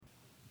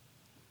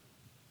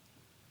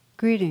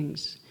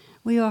Greetings.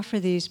 We offer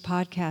these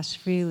podcasts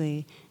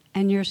freely,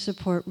 and your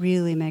support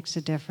really makes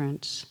a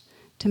difference.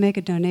 To make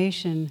a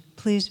donation,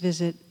 please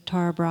visit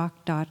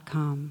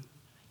tarabrach.com.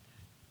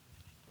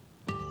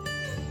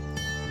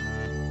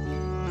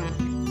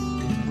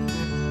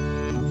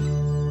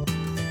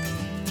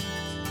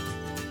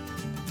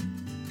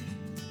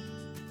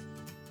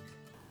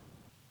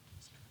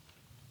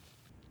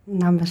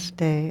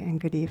 Namaste and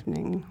good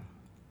evening.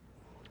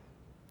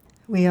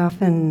 We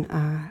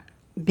often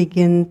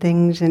begin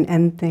things and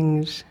end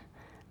things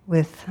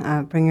with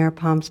bringing our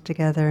palms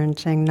together and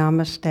saying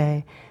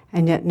namaste,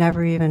 and yet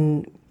never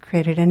even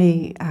created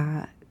any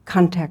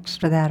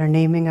context for that or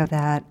naming of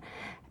that.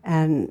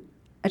 And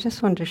I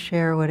just wanted to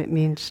share what it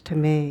means to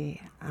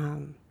me.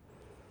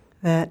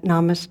 That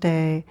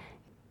namaste,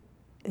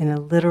 in a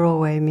literal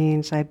way,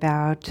 means I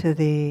bow to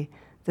the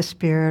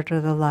spirit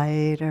or the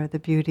light or the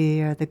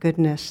beauty or the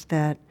goodness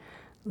that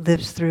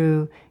lives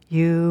through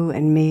you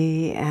and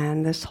me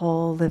and this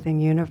whole living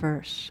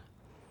universe.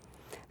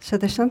 So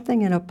there's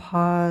something in a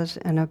pause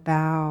and a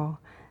bow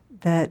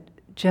that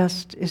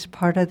just is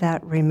part of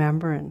that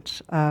remembrance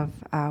of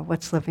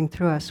what's living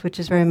through us, which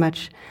is very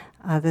much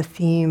the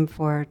theme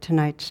for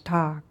tonight's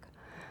talk.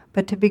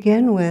 But to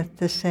begin with,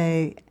 to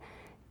say,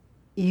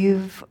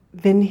 you've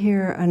been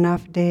here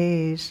enough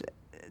days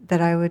that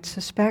I would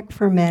suspect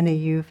for many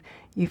you've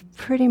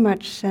pretty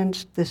much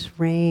sensed this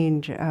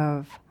range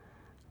of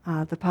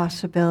the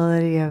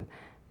possibility of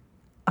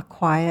a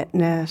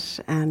quietness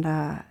and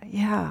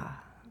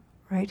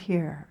right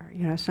here,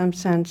 some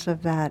sense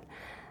of that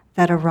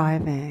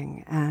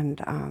arriving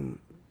and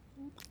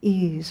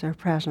ease or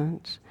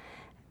presence.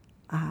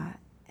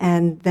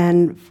 And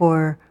then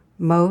for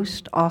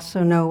most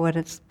also know what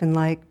it's been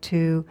like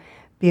to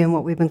be in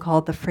what we've been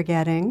called the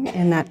forgetting,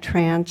 in that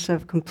trance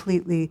of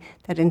completely,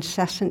 that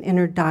incessant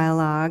inner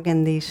dialogue,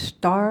 and the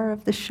star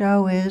of the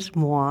show is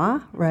moi,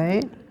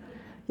 right?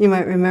 You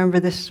might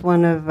remember this is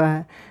one of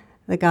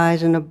the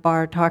guys in a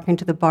bar talking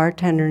to the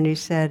bartender, and he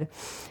said,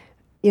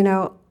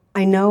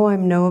 I know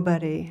I'm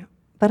nobody,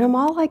 but I'm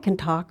all I can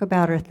talk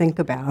about or think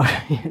about,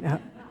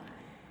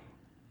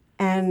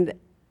 And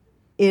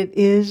it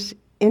is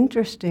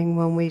interesting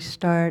when we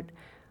start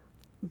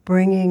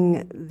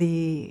bringing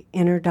the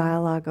inner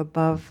dialogue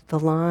above the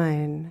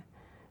line,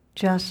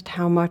 just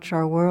how much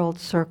our world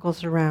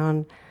circles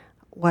around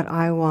what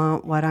I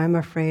want, what I'm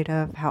afraid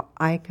of, how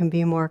I can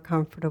be more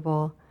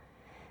comfortable.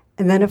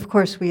 And then, of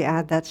course, we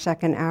add that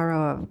second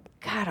arrow of,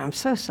 God, I'm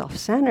so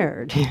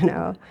self-centered,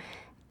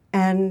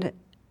 And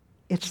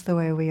it's the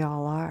way we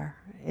all are.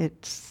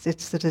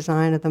 It's the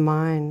design of the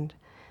mind.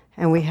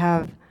 And we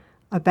have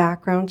a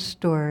background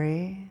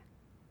story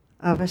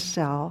of a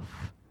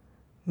self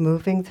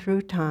moving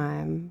through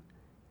time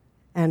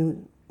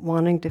and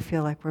wanting to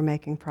feel like we're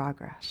making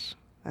progress.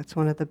 That's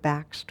one of the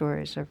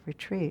backstories of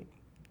retreat.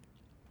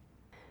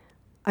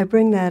 I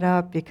bring that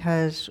up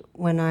because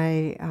when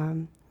I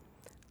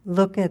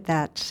look at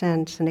that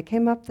sense, and it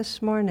came up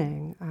this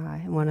morning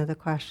in one of the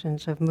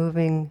questions of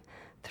moving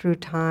through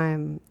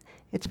time,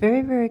 it's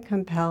very, very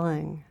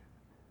compelling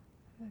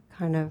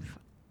kind of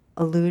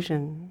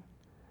illusion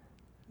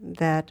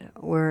that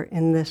we're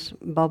in this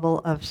bubble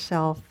of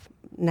self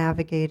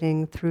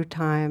navigating through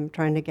time,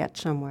 trying to get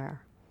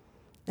somewhere.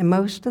 And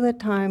most of the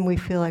time we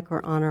feel like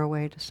we're on our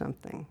way to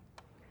something.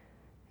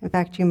 In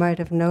fact, you might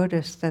have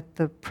noticed that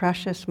the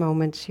precious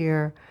moments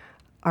here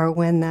are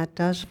when that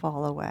does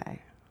fall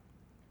away.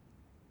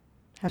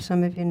 Have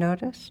some of you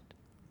noticed?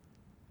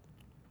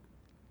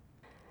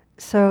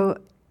 So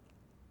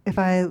if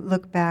I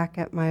look back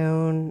at my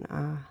own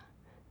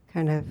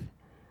kind of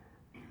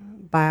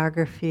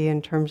biography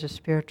in terms of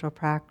spiritual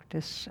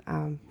practice,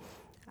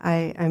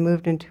 I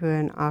moved into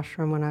an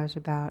ashram when I was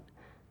about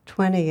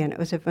 20, and it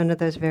was one of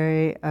those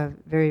very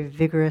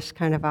vigorous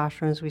kind of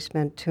ashrams. We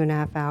spent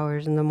 2.5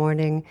 hours in the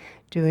morning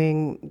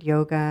doing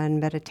yoga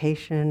and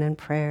meditation and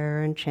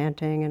prayer and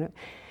chanting,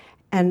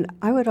 and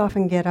I would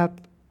often get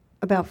up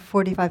about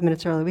 45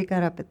 minutes early. We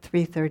got up at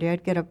 3:30.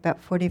 I'd get up about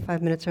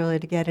 45 minutes early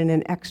to get in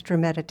an extra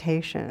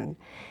meditation.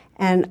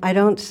 And I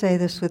don't say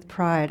this with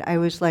pride. I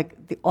was like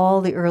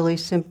all the early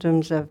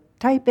symptoms of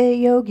type A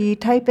yogi,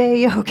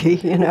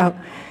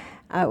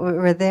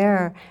 were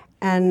there.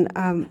 And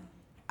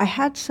I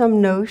had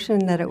some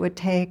notion that it would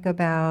take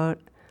about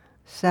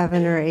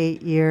 7 or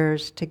 8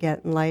 years to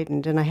get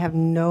enlightened, and I have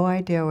no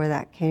idea where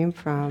that came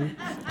from.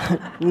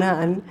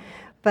 None.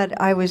 But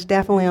I was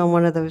definitely on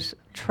one of those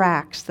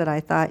tracks that I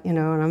thought, and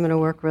I'm going to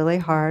work really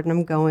hard, and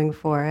I'm going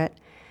for it.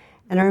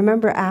 And I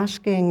remember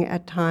asking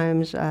at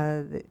times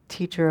the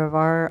teacher of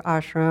our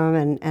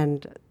ashram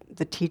and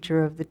the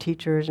teacher of the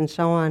teachers and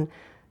so on,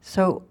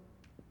 so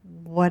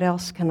what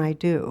else can I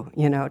do,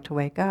 to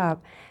wake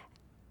up?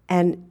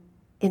 And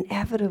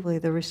inevitably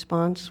the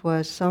response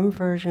was some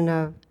version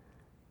of,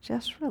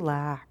 just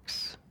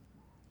relax.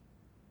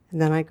 And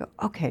then I go,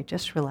 okay,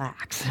 just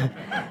relax.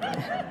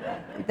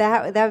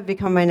 That would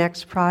become my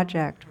next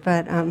project.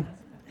 But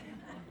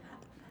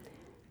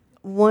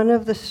one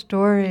of the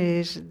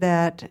stories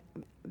that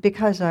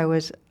because I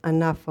was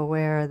enough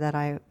aware that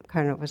I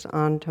kind of was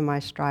on to my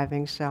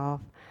striving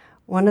self,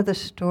 one of the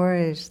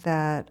stories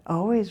that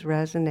always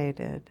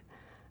resonated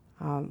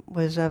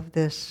was of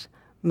this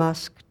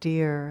musk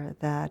deer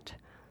that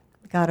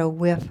got a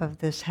whiff of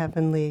this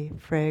heavenly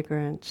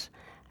fragrance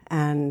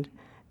and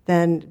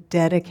then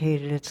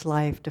dedicated its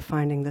life to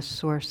finding the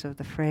source of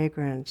the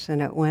fragrance.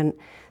 And it went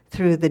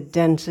through the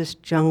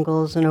densest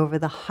jungles and over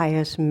the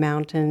highest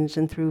mountains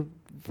and through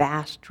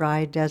vast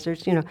dry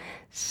deserts,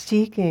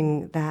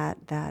 seeking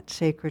that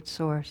sacred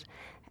source.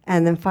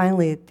 And then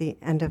finally, at the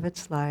end of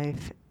its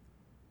life,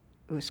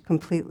 it was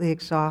completely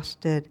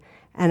exhausted.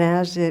 And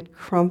as it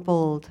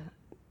crumpled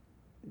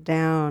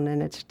down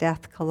and its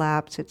death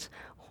collapsed, its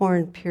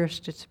horn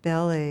pierced its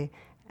belly,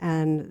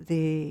 and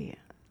the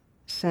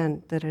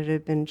scent that it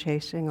had been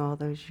chasing all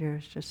those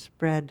years just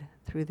spread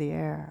through the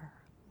air.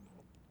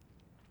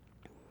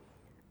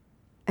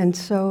 And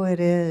so it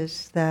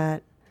is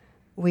that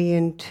we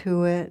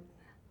intuit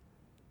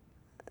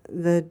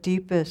the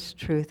deepest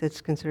truth,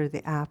 it's considered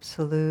the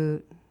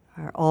absolute,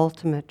 our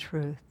ultimate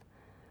truth,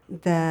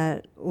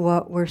 that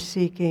what we're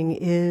seeking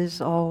is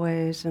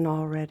always and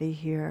already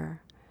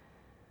here.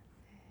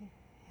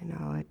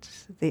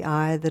 It's the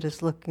eye that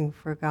is looking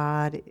for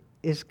God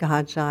is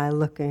God's eye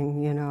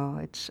looking,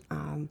 it's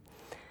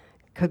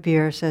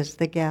Kabir says,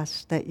 the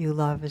guest that you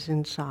love is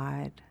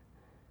inside.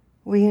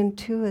 We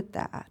intuit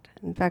that.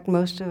 In fact,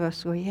 most of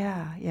us go,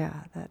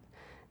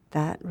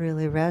 that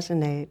really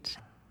resonates.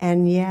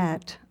 And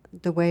yet,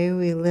 the way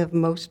we live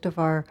most of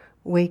our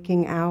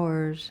waking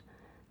hours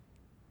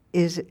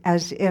is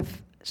as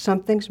if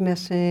something's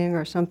missing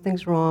or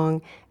something's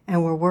wrong,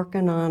 and we're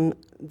working on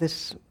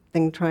this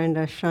thing, trying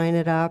to shine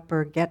it up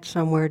or get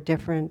somewhere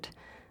different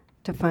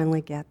to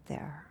finally get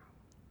there.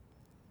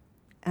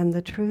 And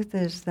the truth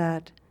is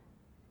that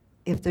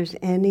if there's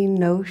any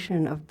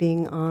notion of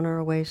being on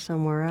our way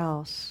somewhere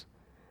else,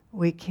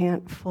 we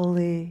can't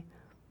fully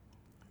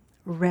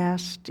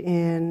rest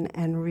in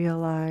and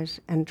realize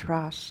and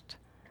trust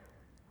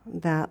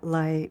that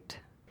light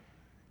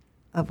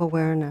of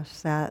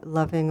awareness, that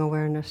loving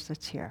awareness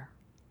that's here.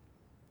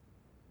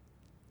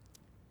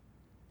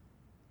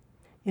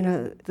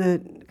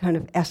 The kind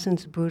of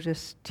essence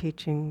Buddhist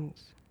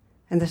teachings,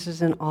 and this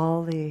is in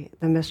all the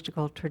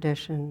mystical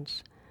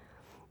traditions,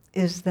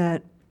 is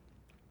that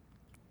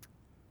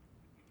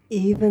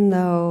even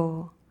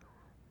though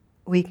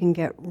we can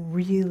get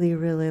really,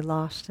 really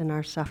lost in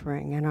our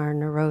suffering and our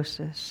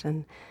neurosis,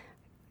 and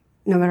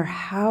no matter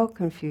how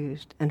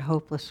confused and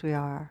hopeless we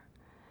are,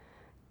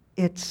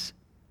 it's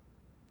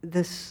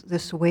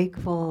this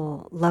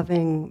wakeful,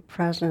 loving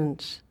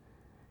presence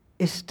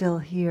is still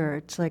here.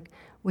 It's like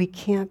we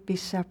can't be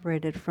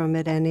separated from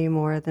it any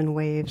more than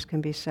waves can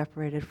be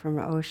separated from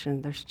an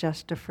ocean. There's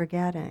just a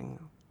forgetting.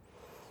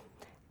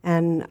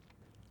 And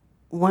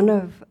one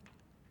of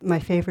my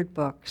favorite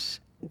books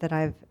that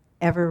I've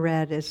ever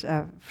read is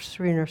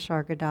Sriner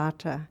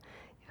Sargadatta,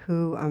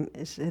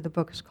 the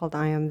book is called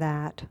I Am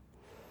That.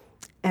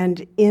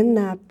 And in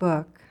that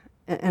book,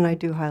 and I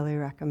do highly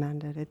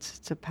recommend it,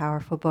 it's a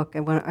powerful book.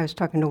 And when I was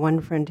talking to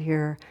one friend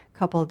here a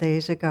couple of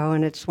days ago,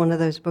 and it's one of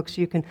those books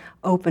you can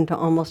open to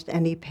almost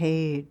any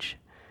page,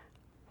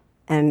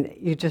 and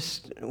you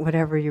just,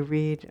 whatever you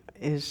read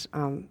is,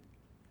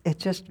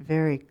 it's just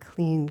very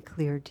clean,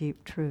 clear,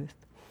 deep truth.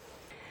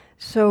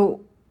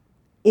 So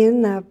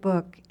in that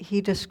book,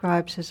 he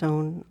describes his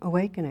own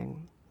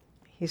awakening.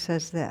 He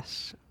says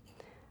this: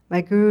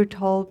 my guru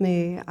told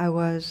me I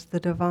was the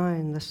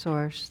divine, the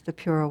source, the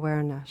pure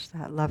awareness,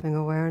 that loving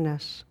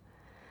awareness.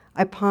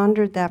 I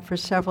pondered that for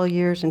several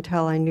years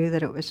until I knew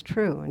that it was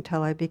true,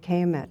 until I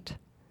became it.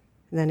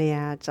 And then he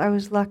adds, I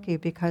was lucky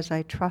because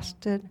I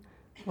trusted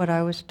what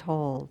I was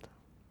told.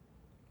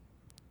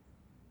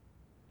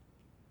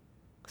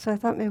 So I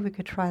thought maybe we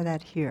could try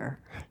that here.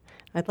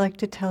 I'd like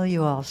to tell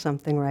you all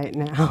something right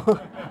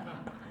now.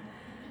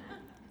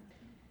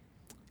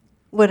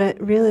 What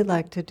I'd really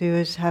like to do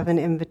is have an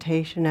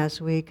invitation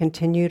as we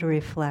continue to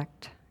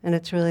reflect, and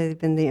it's really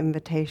been the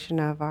invitation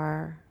of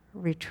our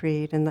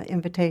retreat and the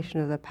invitation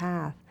of the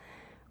path,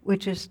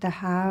 which is to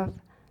have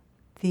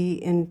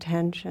the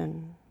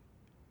intention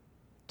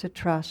to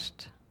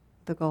trust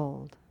the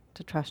gold,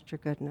 to trust your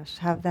goodness.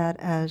 Have that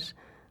as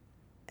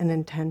an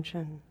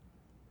intention,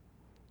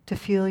 to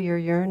feel your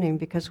yearning,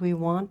 because we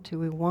want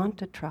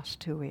to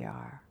trust who we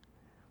are.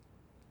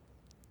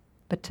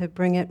 But to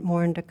bring it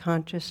more into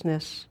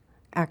consciousness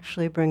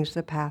actually brings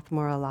the path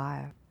more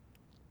alive.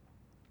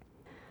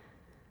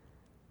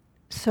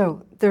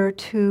 So there are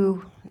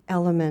two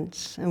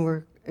elements, and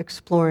we're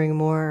exploring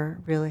more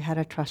really how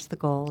to trust the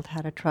gold, how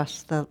to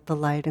trust the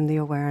light and the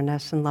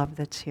awareness and love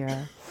that's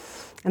here.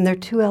 And there are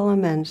two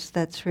elements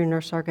that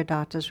Sriner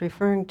Sargadatta is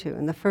referring to.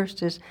 And the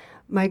first is,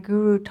 my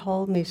guru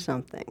told me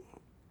something.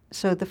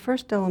 So the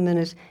first element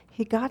is,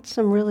 he got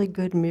some really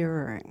good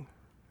mirroring,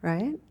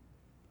 right?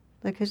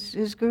 Like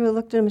his guru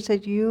looked at him and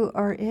said, you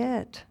are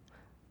it.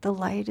 The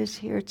light is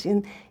here. It's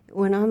in.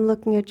 When I'm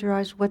looking at your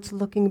eyes, what's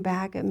looking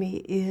back at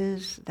me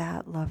is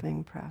that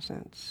loving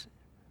presence.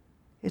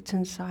 It's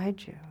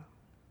inside you.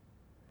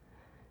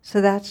 So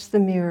that's the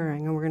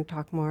mirroring, and we're going to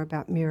talk more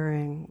about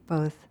mirroring,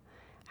 both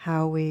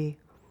how we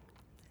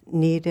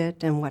need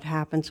it and what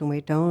happens when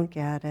we don't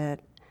get it,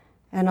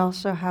 and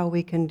also how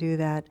we can do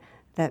that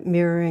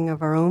mirroring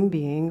of our own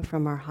being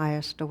from our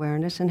highest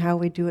awareness and how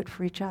we do it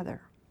for each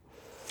other.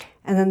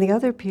 And then the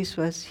other piece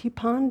was he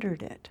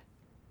pondered it.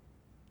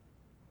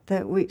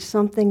 That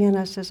something in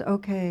us says,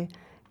 okay,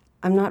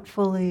 I'm not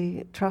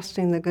fully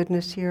trusting the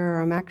goodness here,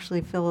 or I'm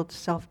actually filled with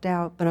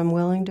self-doubt, but I'm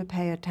willing to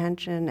pay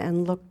attention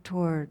and look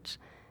towards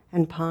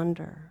and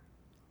ponder.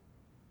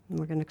 And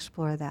we're going to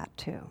explore that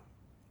too.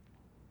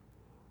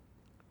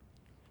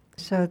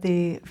 So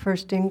the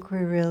first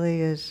inquiry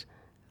really is,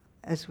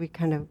 as we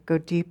kind of go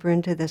deeper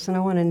into this, and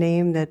I want to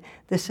name that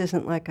this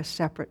isn't like a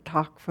separate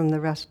talk from the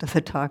rest of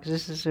the talks.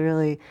 This is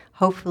really,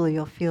 hopefully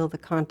you'll feel the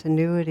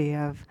continuity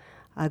of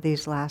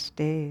these last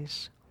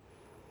days.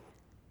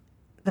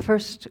 The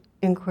first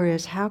inquiry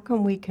is, how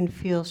come we can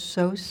feel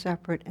so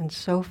separate and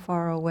so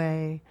far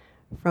away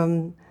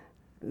from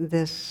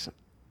this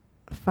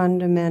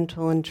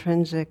fundamental,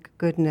 intrinsic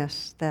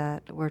goodness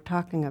that we're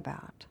talking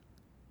about?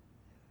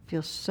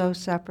 Feel so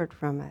separate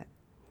from it.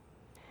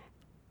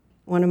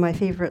 One of my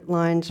favorite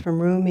lines from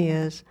Rumi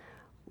is,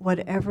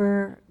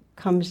 whatever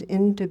comes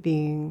into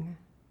being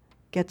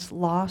gets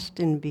lost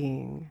in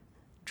being,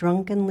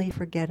 drunkenly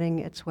forgetting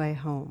its way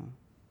home.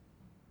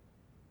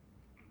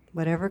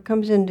 Whatever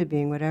comes into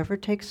being, whatever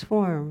takes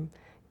form,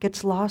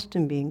 gets lost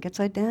in being, gets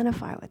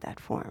identified with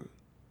that form.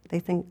 They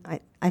think,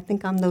 I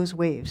think I'm those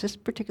waves, this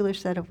particular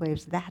set of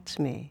waves, that's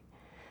me.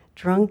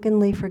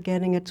 Drunkenly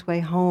forgetting its way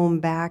home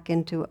back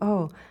into,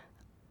 oh,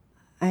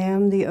 I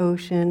am the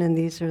ocean and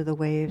these are the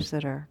waves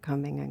that are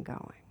coming and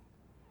going.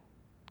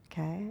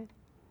 Okay?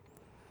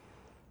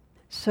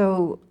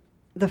 So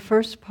the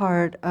first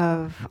part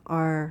of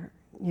our,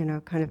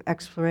 kind of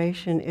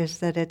exploration is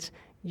that it's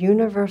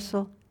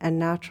universal and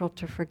natural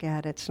to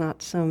forget. It's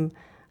not some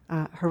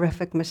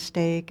horrific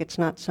mistake. It's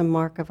not some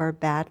mark of our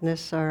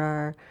badness or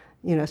our,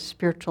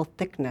 spiritual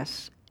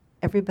thickness.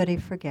 Everybody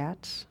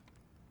forgets.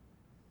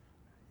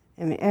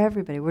 I mean,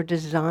 everybody. We're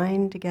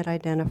designed to get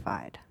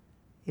identified.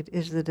 It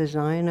is the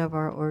design of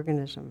our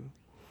organism.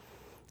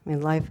 I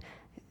mean, life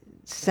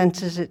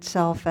senses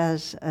itself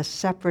as a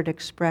separate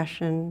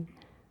expression.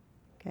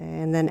 Okay?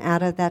 And then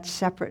out of that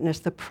separateness,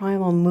 the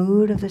primal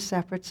mood of the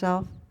separate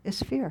self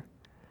is fear.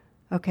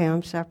 Okay,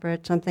 I'm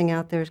separate, something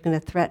out there is going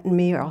to threaten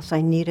me, or else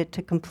I need it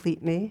to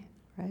complete me,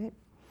 right?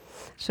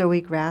 So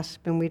we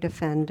grasp and we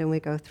defend and we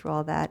go through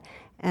all that.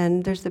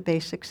 And there's the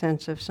basic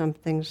sense of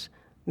something's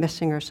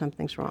missing or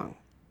something's wrong.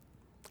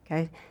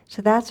 Okay?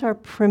 So that's our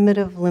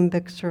primitive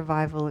limbic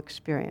survival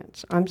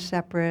experience. I'm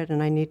separate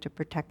and I need to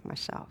protect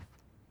myself.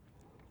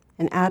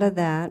 And out of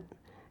that,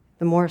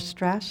 the more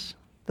stress,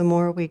 the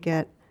more we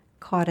get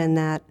caught in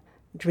that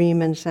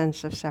dream and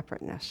sense of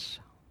separateness.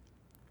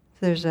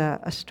 There's a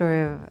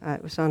story of,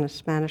 it was on a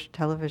Spanish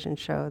television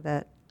show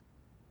that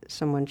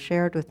someone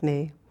shared with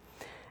me.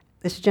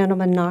 This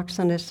gentleman knocks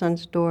on his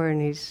son's door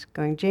and he's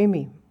going,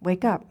 Jamie,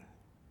 wake up.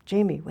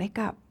 Jamie, wake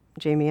up.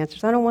 Jamie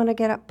answers, I don't want to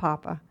get up,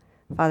 Papa.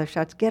 Father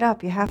shouts, get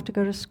up, you have to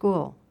go to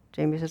school.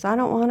 Jamie says, I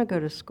don't want to go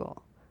to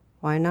school.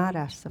 Why not,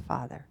 asks the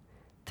father.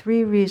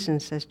 3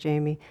 reasons, says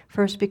Jamie.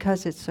 First,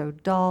 because it's so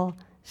dull.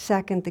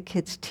 Second, the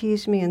kids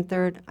tease me. And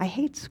third, I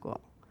hate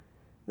school.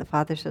 The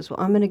father says, well,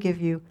 I'm going to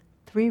give you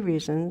 3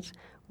 reasons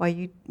why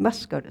you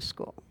must go to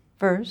school.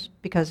 First,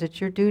 because it's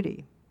your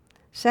duty.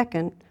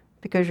 Second,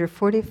 because you're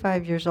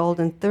 45 years old.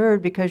 And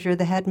third, because you're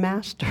the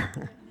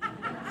headmaster.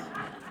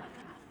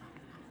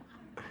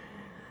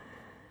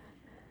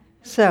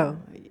 So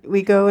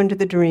we go into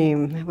the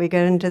dream, we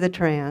get into the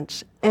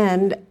trance,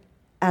 and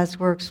as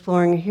we're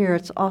exploring here,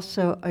 it's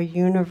also a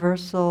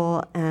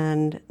universal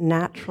and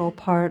natural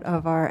part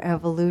of our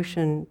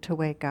evolution to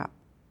wake up.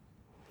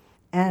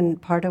 And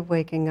part of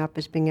waking up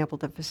is being able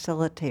to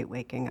facilitate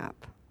waking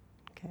up,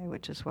 okay,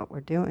 which is what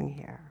we're doing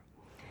here.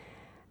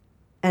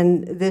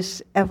 And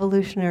this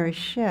evolutionary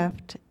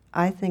shift,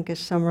 I think, is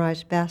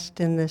summarized best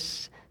in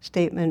this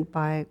statement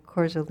by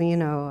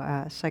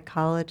Corzolino, a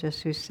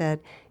psychologist, who said,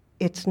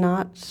 it's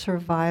not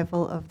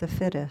survival of the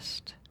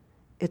fittest,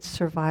 it's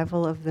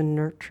survival of the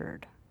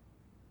nurtured.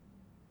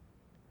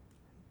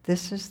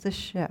 This is the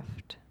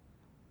shift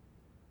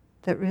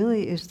that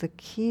really is the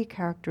key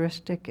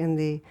characteristic in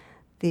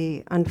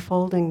the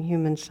unfolding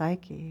human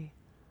psyche.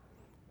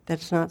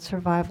 That's not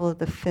survival of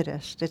the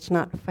fittest. It's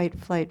not fight,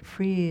 flight,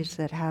 freeze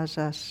that has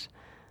us,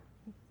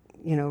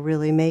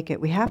 really make it.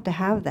 We have to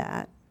have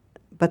that,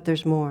 but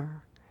there's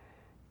more.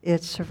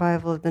 It's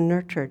survival of the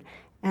nurtured.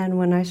 And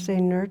when I say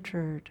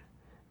nurtured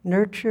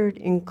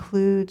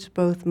includes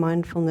both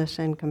mindfulness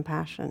and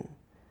compassion,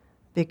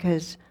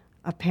 because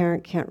a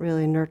parent can't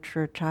really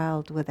nurture a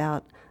child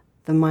without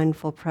the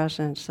mindful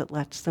presence that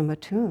lets them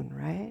attune,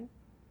 right?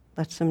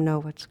 Lets them know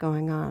what's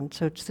going on.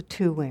 So it's the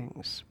 2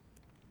 wings.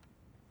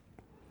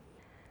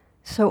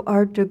 So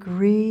our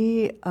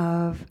degree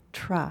of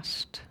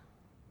trust,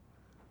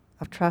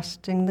 of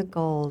trusting the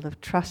gold,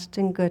 of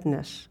trusting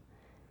goodness,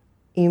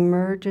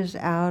 emerges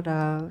out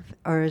of,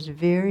 or is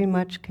very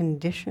much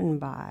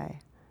conditioned by,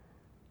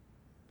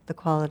 the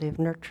quality of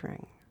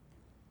nurturing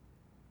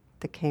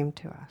that came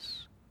to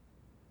us.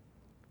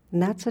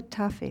 And that's a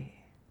toughie,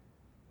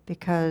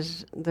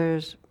 because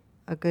there's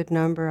a good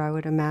number, I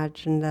would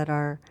imagine, that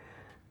are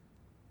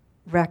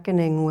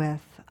reckoning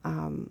with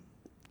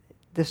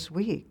this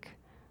week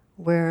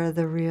where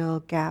the real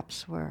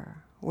gaps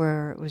were,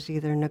 where it was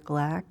either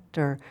neglect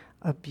or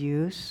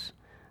abuse,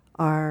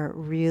 are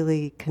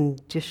really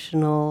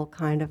conditional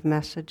kind of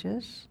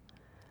messages.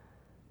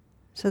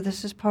 So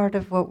this is part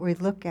of what we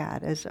look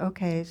at is,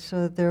 okay,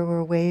 so there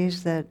were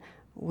ways that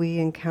we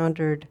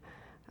encountered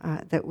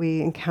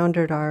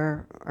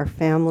our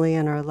family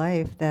and our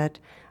life that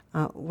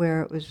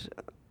where it was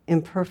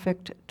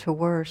imperfect to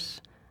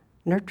worse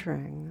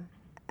nurturing,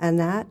 and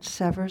that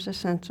severs a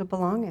sense of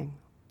belonging.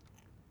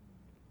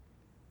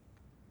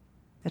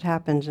 It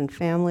happens in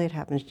family, it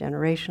happens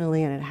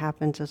generationally, and it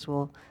happens, as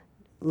we'll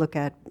look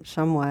at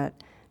somewhat,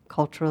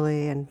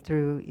 culturally and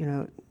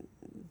through,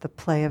 the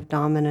play of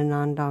dominant and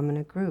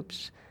non-dominant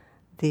groups,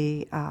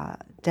 the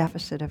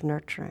deficit of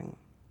nurturing.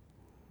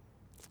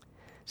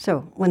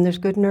 So when there's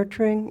good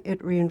nurturing,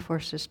 it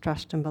reinforces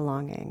trust and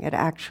belonging. It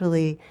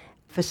actually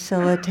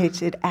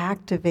facilitates, it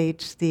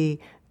activates the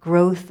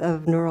growth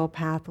of neural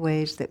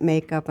pathways that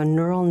make up a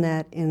neural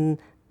net in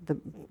the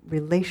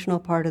relational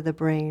part of the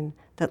brain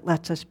that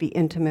lets us be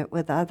intimate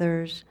with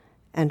others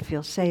and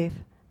feel safe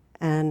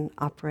and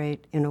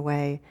operate in a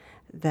way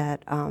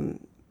that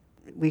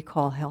we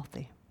call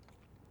healthy.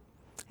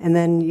 And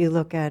then you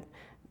look at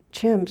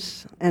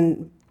chimps,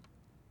 and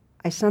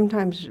I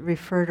sometimes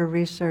refer to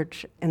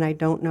research, and I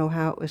don't know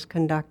how it was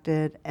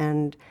conducted,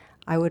 and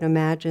I would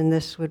imagine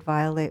this would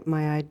violate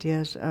my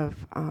ideas of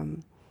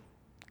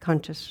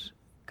conscious,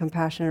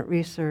 compassionate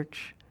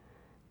research.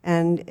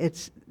 And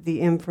it's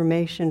the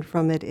information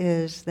from it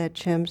is that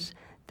chimps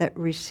that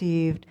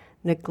received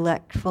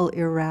neglectful,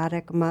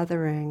 erratic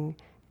mothering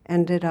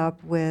ended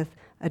up with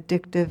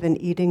addictive and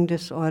eating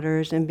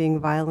disorders and being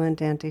violent,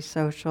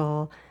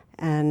 antisocial,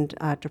 and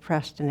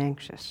depressed and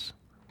anxious.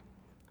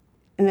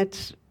 And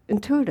it's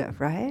intuitive,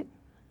 right?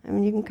 I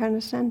mean, you can kind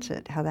of sense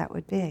it, how that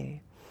would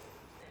be.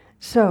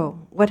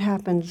 So what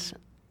happens,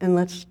 and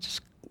let's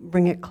just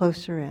bring it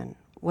closer in.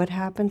 What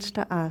happens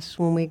to us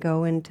when we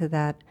go into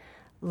that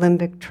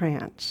limbic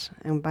trance?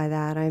 And by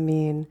that I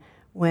mean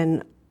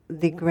when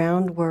the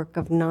groundwork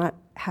of not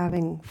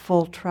having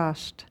full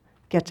trust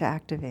gets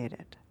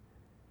activated.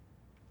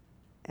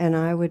 And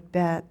I would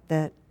bet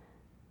that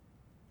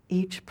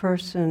each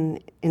person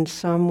in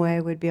some way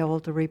would be able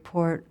to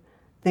report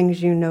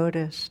things you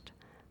noticed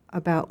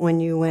about when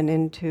you went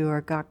into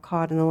or got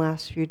caught in the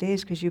last few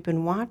days, because you've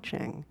been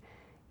watching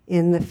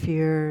in the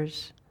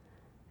fears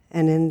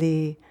and in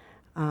the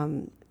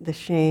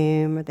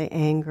shame or the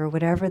anger,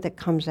 whatever that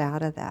comes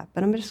out of that.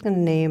 But I'm just going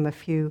to name a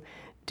few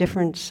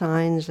different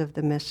signs of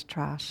the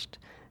mistrust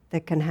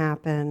that can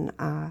happen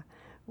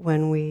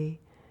when we,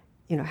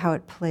 how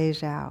it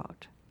plays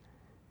out.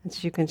 And so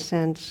you can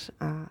sense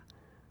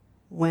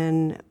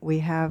when we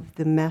have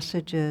the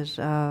messages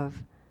of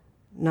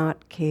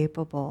not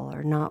capable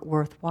or not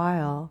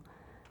worthwhile,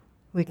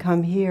 we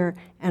come here,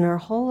 and our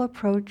whole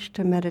approach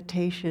to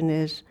meditation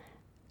is,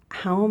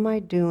 how am I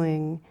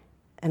doing?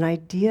 An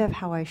idea of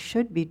how I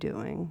should be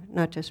doing,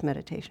 not just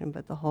meditation,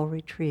 but the whole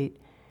retreat,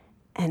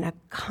 and a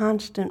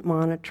constant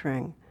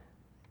monitoring.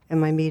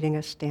 Am I meeting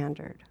a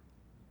standard?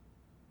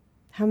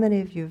 How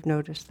many of you have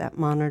noticed that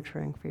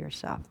monitoring for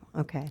yourself?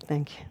 Okay,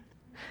 thank you.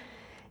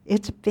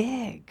 It's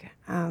big.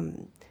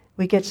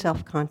 We get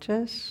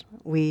self-conscious.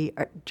 We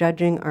are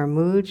judging our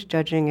moods,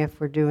 judging if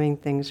we're doing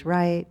things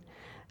right.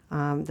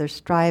 There's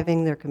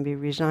striving, there can be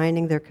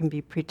resigning, there can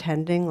be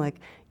pretending, like,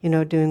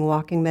 doing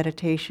walking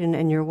meditation,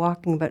 and you're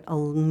walking, but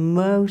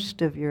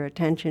most of your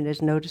attention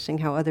is noticing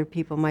how other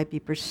people might be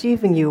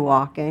perceiving you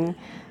walking.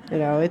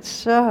 It's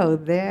so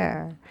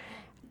there.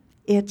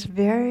 It's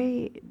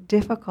very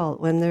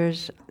difficult when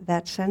there's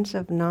that sense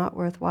of not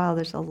worthwhile.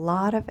 There's a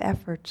lot of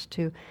efforts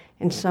to,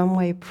 in some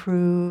way,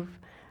 prove.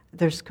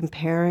 There's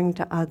comparing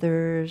to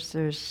others.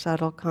 There's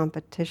subtle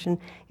competition.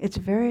 It's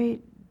very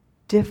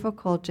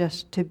difficult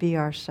just to be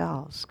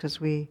ourselves,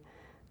 because we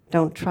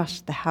don't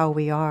trust the how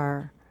we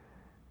are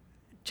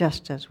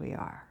just as we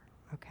are,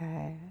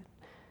 okay?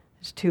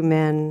 There's two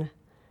men,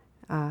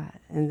 and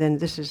then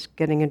this is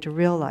getting into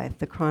real life,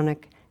 the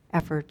chronic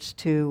efforts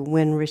to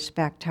win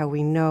respect, how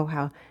we know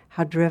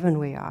how driven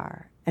we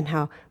are, and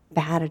how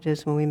bad it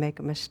is when we make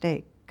a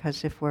mistake,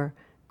 because if we're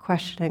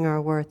questioning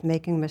our worth,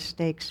 making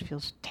mistakes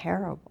feels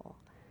terrible.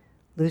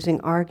 Losing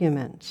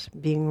arguments,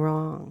 being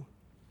wrong.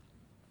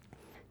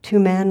 Two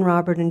men,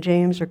 Robert and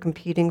James, are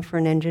competing for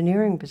an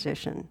engineering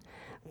position.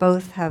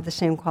 Both have the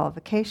same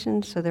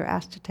qualifications, so they're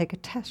asked to take a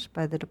test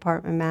by the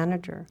department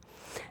manager.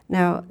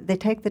 Now, they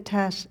take the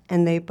test,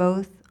 and they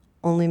both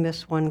only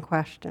miss one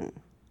question.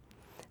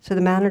 So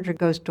the manager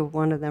goes to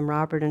one of them,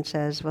 Robert, and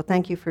says, well,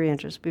 thank you for your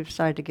interest. We've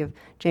decided to give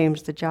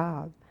James the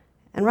job.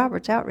 And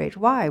Robert's outraged.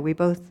 Why? We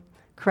both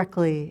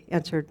correctly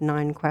answered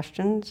 9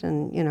 questions,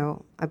 and,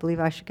 I believe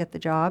I should get the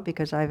job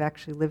because I've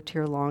actually lived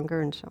here longer,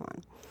 and so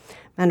on.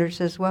 Manager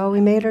says, well, we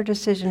made our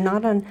decision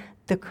not on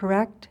the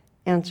correct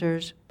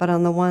answers, but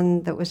on the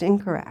one that was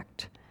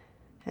incorrect.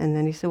 And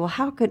then he said, well,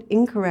 how could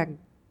incorrect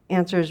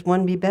answers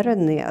one be better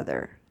than the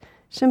other?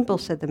 Simple,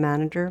 said the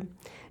manager.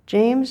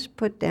 James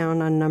put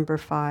down on number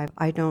 5,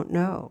 I don't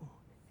know.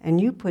 And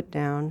you put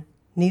down,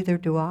 neither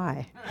do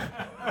I.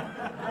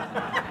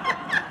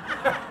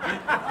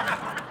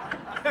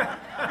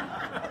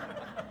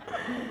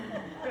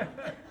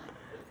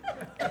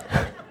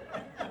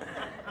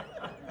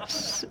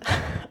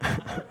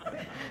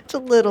 It's a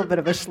little bit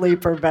of a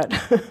sleeper, but...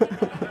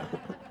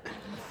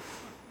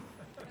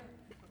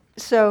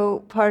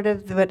 So part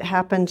of what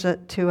happens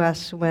to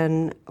us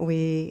when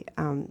we,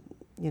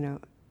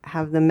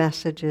 have the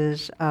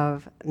messages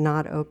of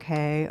not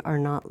okay or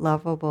not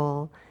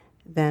lovable,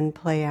 then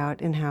play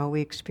out in how we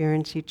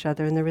experience each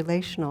other in the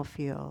relational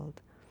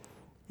field.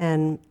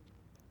 And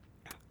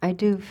I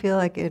do feel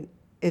like it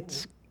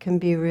can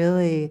be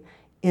really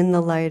in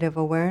the light of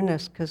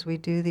awareness, because we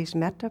do these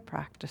metta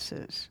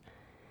practices.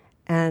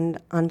 And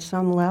on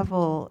some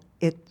level,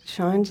 it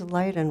shines a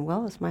light on,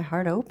 well, is my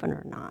heart open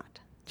or not?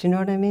 Do you know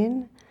what I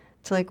mean?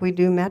 It's like we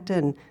do metta,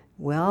 and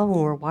well, when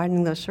we're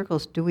widening those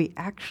circles, do we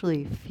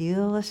actually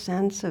feel a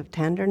sense of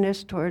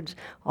tenderness towards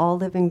all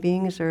living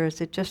beings, or is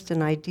it just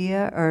an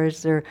idea, or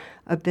is there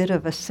a bit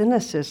of a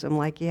cynicism,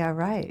 like, yeah,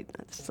 right,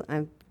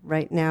 I'm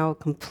right now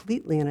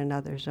completely in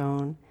another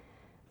zone?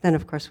 Then,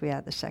 of course, we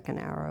add the second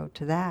arrow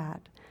to that.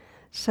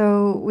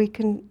 So we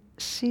can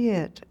see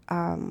it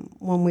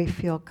when we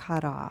feel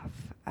cut off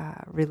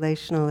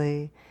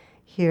relationally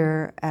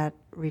here at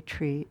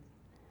retreat.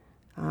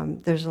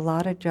 There's a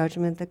lot of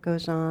judgment that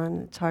goes on.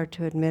 It's hard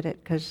to admit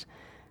it because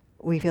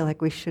we feel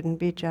like we shouldn't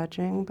be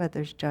judging, but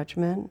there's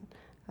judgment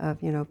of,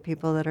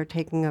 people that are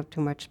taking up too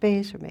much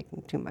space or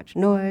making too much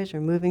noise or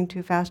moving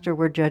too fast, or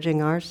we're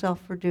judging ourselves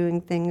for doing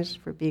things,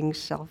 for being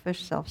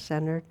selfish,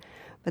 self-centered.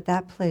 But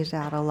that plays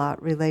out a lot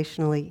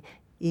relationally,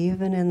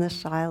 even in the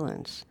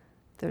silence.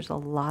 There's a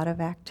lot of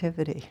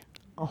activity,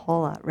 a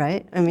whole lot,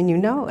 right? I mean, you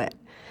know it,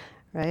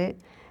 right?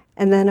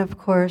 And then, of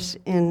course,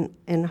 in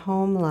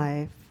home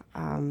life,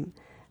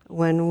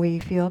 when we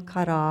feel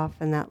cut off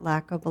and that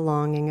lack of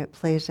belonging, it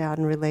plays out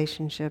in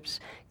relationships,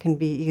 can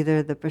be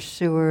either the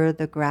pursuer,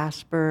 the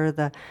grasper,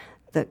 the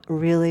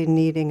really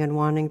needing and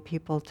wanting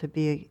people to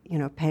be,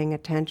 paying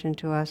attention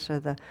to us, or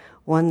the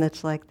one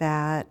that's like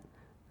that.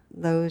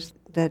 Those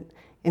that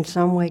in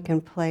some way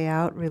can play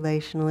out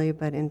relationally,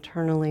 but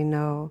internally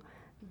know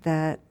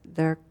that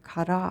they're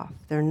cut off,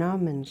 they're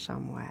numb in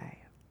some way.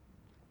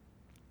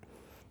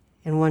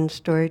 In one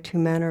story, 2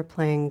 men are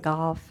playing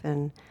golf,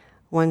 and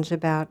one's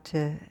about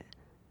to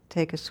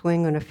take a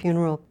swing when a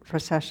funeral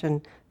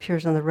procession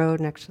appears on the road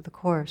next to the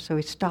course. So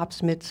he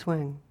stops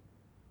mid-swing,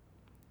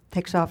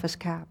 takes off his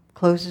cap,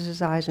 closes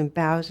his eyes, and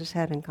bows his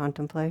head in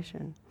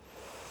contemplation.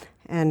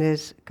 And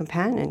his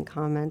companion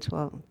comments,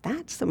 well,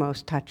 that's the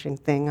most touching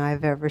thing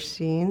I've ever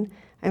seen.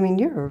 I mean,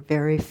 you're a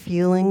very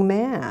feeling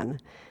man.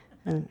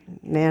 And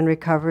the man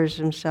recovers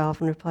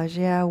himself and replies,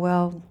 yeah,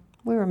 well,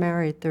 we were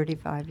married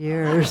 35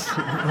 years.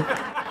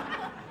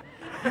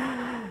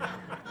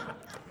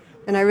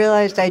 And I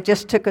realized I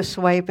just took a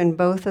swipe in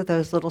both of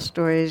those little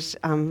stories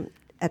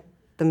at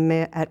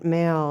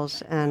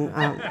males,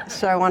 and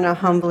so I want to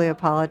humbly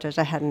apologize.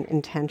 I hadn't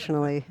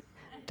intentionally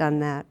done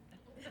that.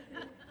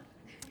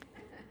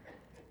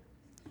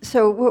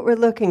 So what we're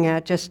looking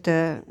at, just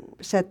to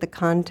set the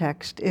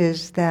context,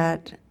 is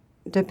that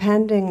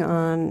depending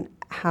on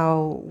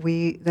how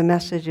the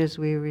messages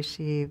we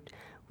received,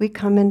 we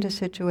come into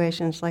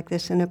situations like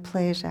this and it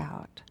plays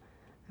out.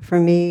 For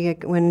me, I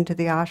went into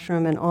the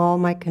ashram and all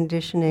my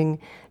conditioning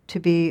to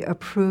be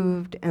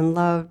approved and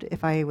loved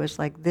if I was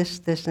like this,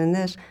 this, and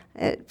this,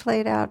 it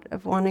played out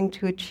of wanting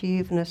to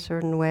achieve in a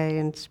certain way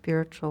in the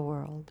spiritual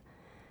world.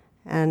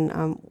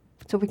 And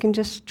so we can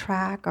just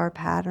track our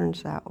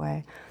patterns that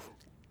way.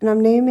 And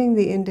I'm naming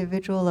the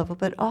individual level,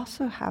 but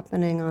also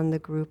happening on the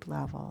group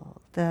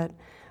level, that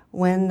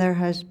when there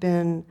has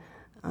been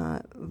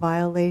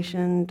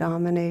violation,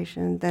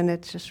 domination, then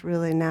it's just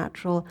really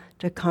natural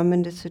to come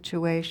into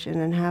situation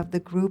and have the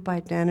group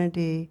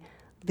identity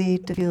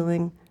lead to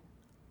feeling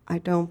I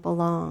don't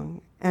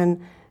belong.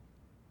 And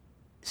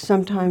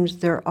sometimes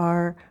there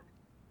are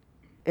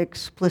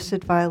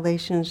explicit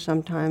violations,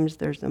 sometimes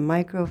there's the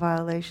micro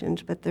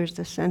violations, but there's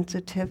the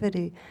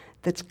sensitivity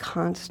that's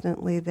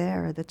constantly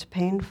there, that's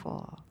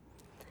painful.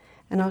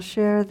 And I'll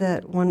share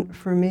that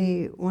for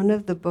me, one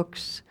of the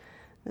books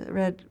that I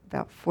read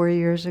about 4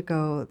 years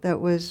ago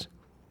that was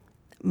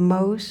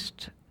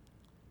most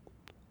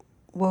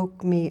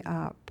woke me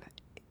up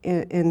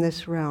in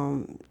this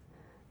realm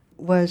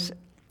was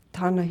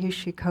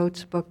Ta-Nehisi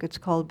Coates' book. It's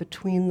called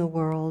Between the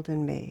World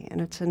and Me,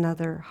 and it's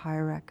another high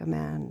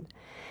recommend.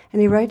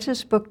 And he writes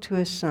this book to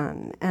his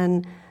son,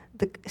 and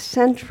the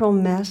central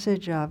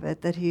message of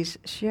it that he's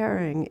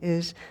sharing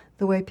is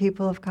the way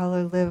people of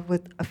color live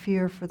with a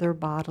fear for their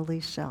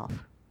bodily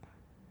self.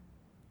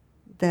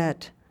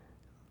 That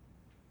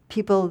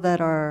people that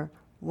are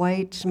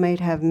whites might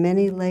have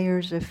many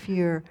layers of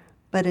fear,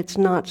 but it's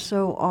not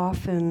so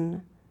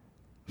often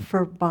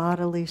for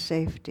bodily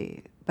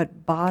safety, but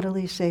but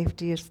bodily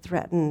safety is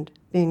threatened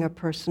being a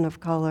person of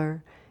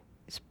color,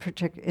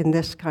 in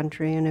this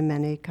country and in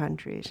many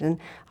countries. And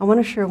I want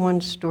to share one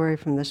story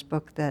from this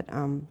book that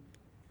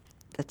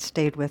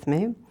stayed with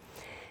me.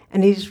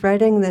 And he's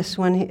writing this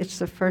when it's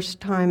the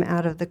first time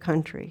out of the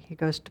country. He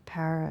goes to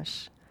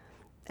Paris.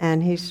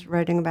 And he's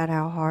writing about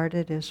how hard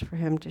it is for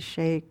him to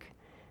shake.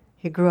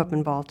 He grew up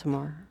in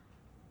Baltimore,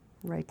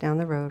 right down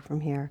the road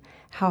from here.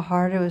 How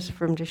hard it was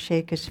for him to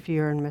shake his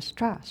fear and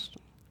mistrust.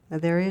 Now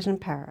there he is in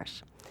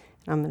Paris.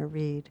 And I'm going to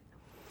read.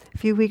 A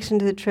few weeks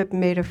into the trip,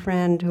 made a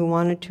friend who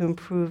wanted to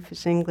improve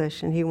his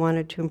English, and he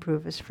wanted to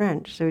improve his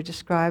French. So he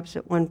describes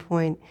at one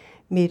point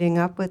meeting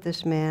up with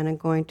this man and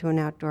going to an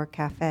outdoor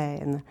cafe.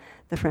 And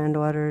the friend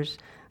orders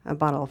a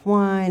bottle of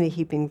wine, a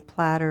heaping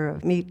platter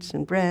of meats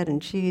and bread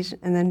and cheese,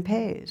 and then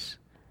pays.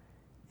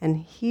 And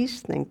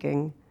he's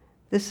thinking,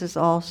 this is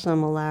all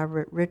some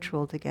elaborate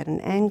ritual to get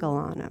an angle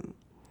on him.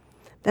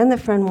 Then the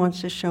friend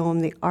wants to show him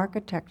the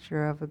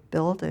architecture of a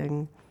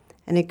building,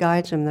 and he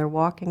guides him. They're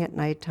walking at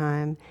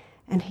nighttime,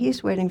 and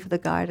he's waiting for the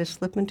guy to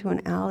slip into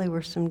an alley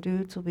where some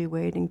dudes will be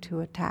waiting to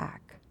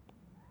attack.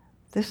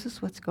 This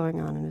is what's going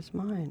on in his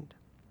mind.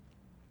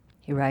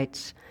 He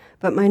writes,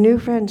 but my new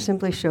friend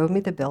simply showed me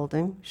the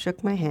building,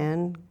 shook my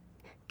hand,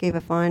 gave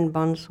a fine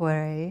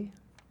bonsoir.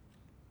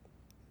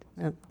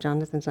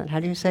 Jonathan's not, how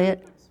do you say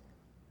it?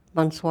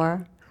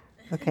 Bonsoir?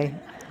 Okay.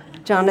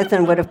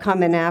 Jonathan would have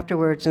come in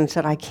afterwards and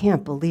said, I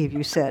can't believe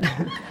you said.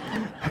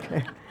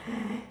 Okay.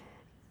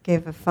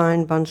 Gave a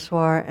fine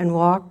bonsoir and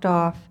walked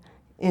off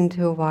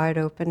into a wide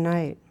open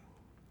night.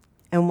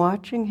 And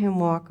watching him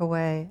walk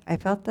away, I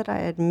felt that I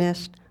had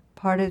missed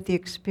part of the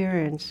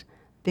experience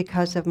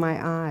because of my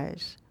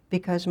eyes,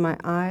 because my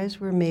eyes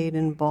were made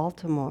in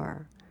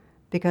Baltimore,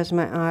 because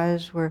my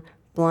eyes were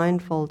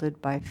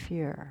blindfolded by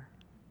fear.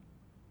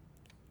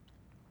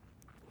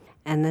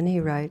 And then he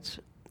writes,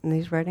 and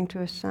he's writing to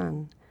his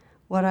son,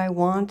 what I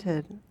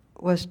wanted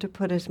was to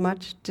put as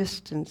much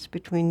distance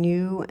between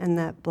you and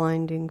that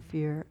blinding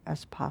fear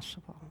as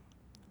possible.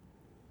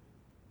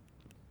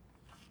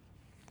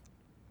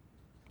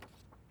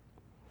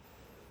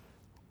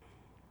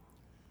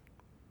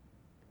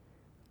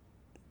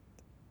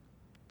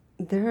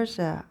 There's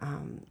a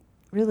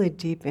really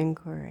deep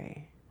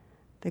inquiry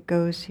that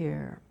goes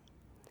here,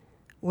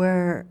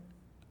 where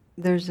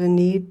there's a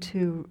need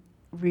to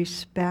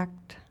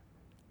respect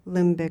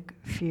limbic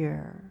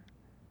fear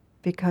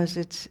because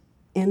it's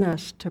in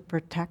us to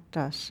protect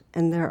us,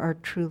 and there are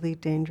truly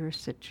dangerous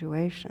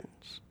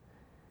situations.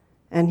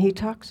 And he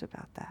talks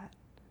about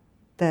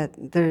that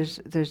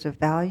there's a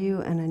value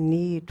and a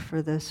need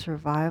for the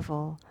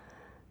survival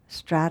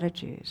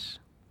strategies.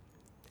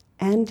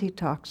 And he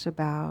talks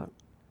about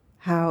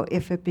how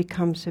if it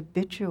becomes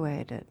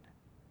habituated,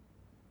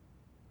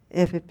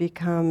 if it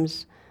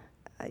becomes,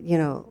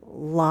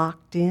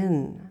 locked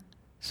in,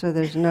 so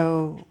there's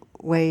no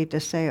way to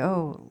say,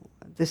 oh,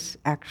 this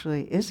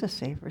actually is a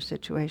safer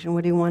situation.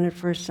 What he wanted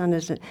for his son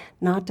is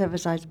not to have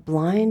his eyes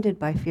blinded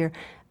by fear.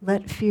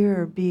 Let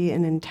fear be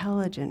an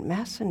intelligent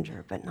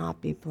messenger, but not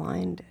be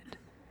blinded.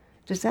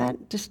 Does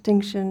that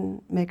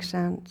distinction make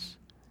sense?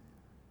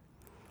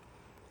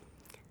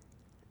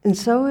 And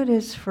so it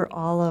is for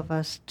all of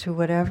us, to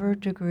whatever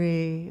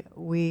degree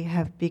we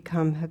have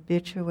become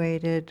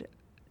habituated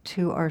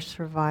to our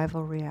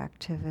survival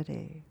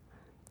reactivity,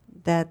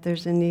 that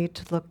there's a need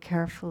to look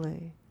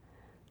carefully.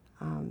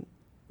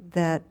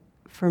 That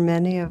for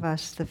many of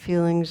us, the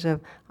feelings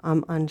of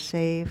I'm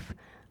unsafe,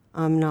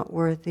 I'm not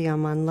worthy,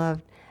 I'm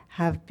unloved,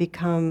 have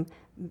become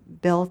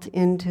built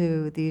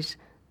into these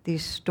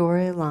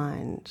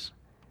storylines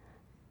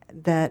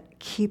that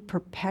keep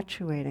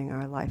perpetuating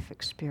our life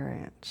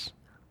experience.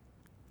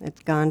 As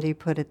Gandhi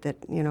put it, that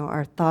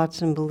our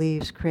thoughts and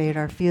beliefs create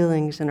our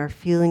feelings, and our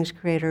feelings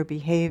create our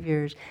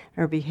behaviors,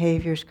 and our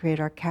behaviors create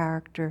our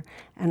character,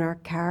 and our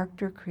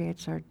character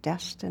creates our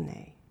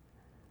destiny.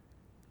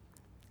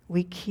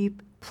 We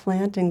keep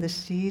planting the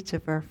seeds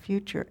of our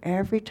future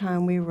every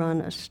time we run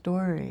a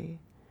story,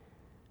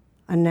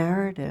 a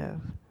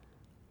narrative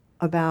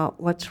about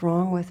what's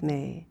wrong with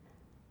me,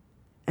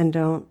 and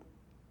don't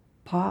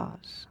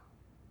pause.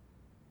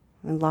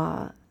 And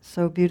La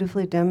so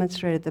beautifully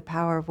demonstrated the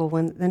power of, well,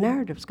 when the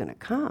narrative's going to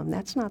come,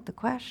 that's not the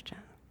question.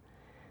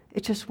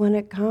 It's just when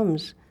it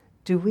comes,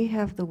 do we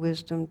have the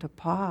wisdom to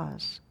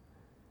pause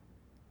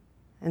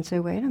and say,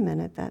 wait a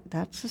minute,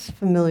 that's a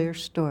familiar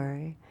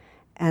story,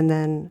 and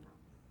then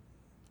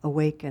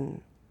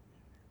awaken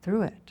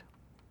through it.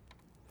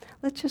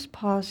 Let's just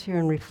pause here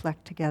and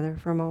reflect together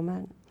for a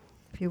moment,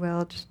 if you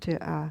will, just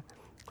to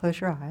close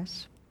your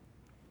eyes.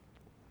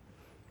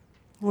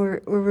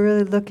 We're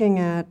really looking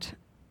at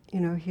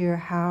here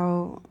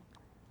how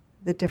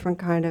the different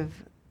kind of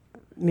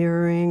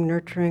mirroring,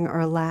 nurturing,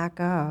 or lack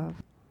of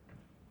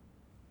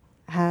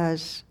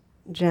has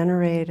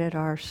generated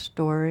our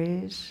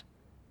stories,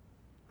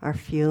 our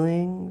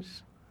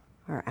feelings,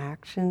 our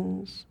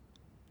actions,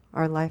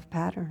 our life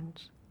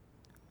patterns.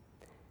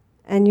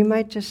 And you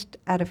might just,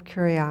 out of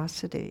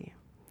curiosity,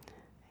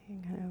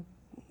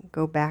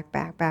 go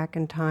back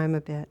in time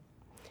a bit.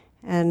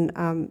 And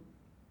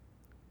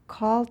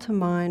call to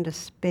mind a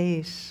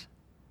space,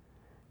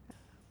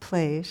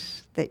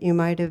 place that you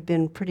might have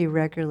been pretty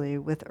regularly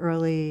with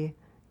early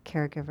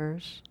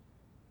caregivers,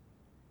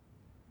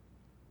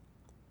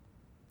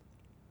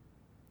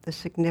 the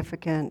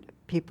significant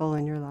people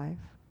in your life.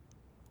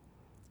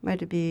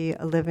 Might it be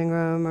a living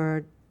room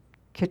or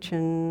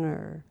kitchen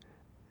or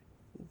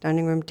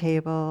dining room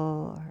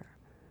table or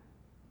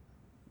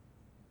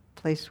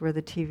place where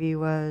the TV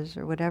was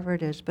or whatever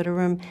it is, but a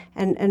room.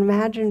 And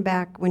imagine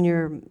back when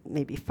you're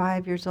maybe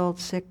 5 years old,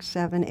 6,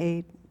 7,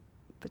 8,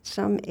 but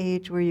some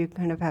age where you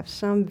kind of have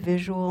some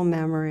visual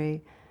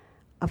memory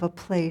of a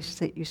place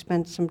that you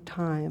spent some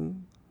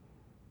time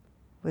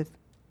with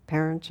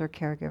parents or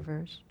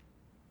caregivers.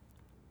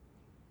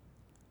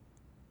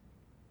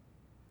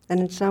 And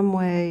in some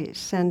way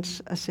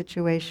sense a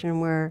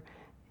situation where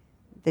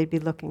they'd be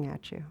looking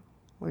at you,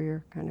 where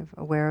you're kind of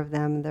aware of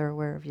them, they're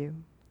aware of you.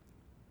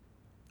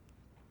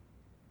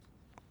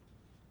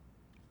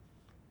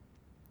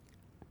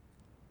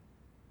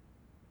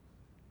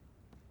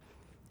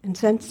 And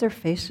sense their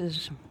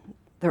faces,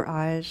 their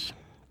eyes,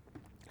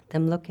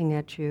 them looking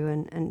at you,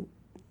 and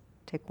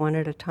take one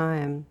at a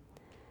time.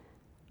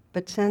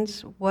 But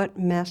sense what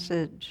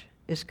message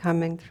is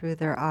coming through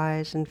their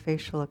eyes and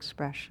facial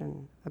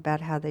expression about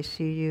how they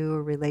see you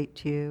or relate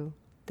to you,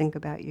 think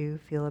about you,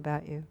 feel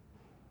about you.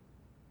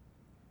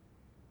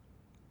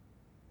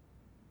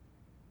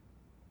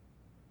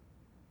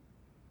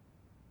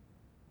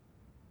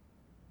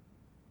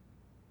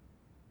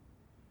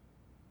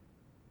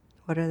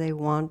 What are they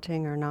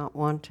wanting or not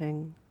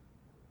wanting?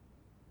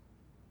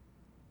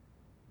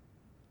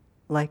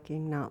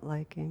 Liking, not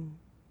liking?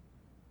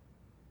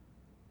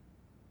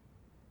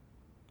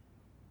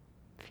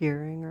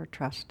 Fearing or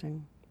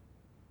trusting?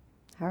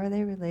 How are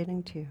they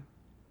relating to you?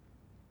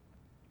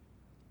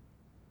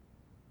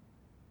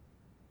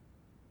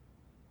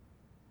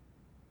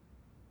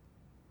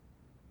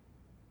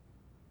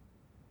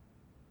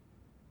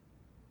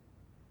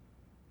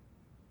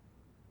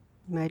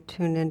 You might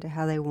tune into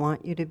how they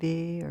want you to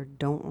be or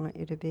don't want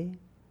you to be.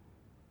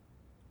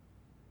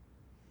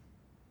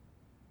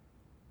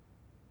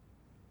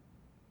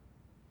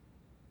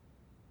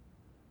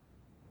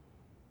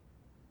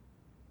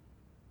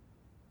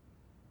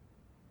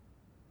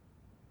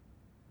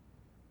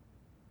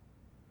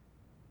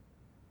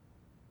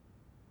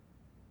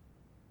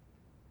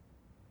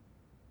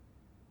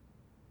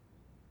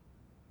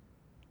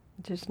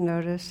 Just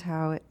notice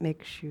how it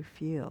makes you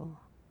feel,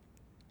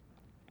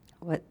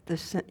 what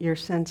your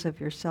sense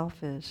of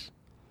yourself is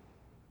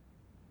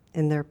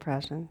in their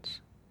presence.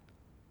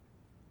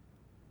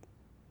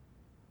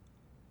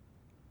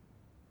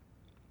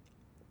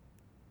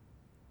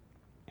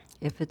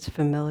 If it's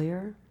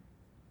familiar,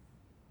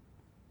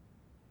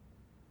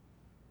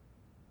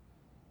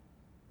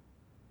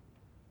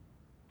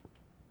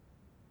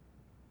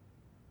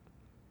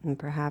 and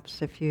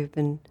perhaps if you've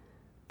been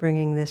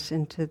bringing this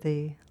into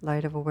the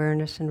light of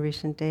awareness in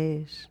recent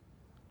days,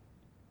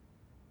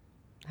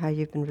 how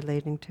you've been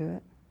relating to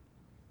it.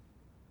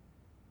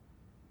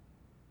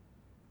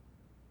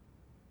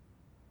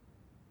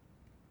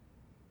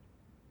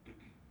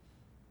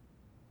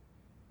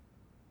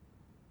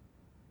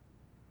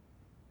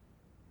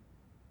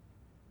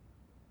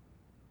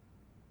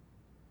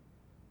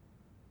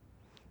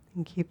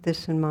 And keep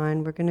this in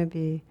mind. We're going to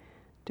be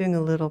doing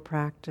a little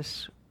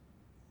practice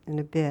in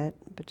a bit,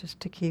 but just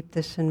to keep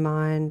this in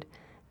mind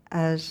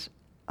as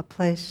a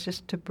place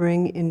just to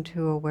bring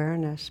into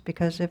awareness.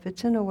 Because if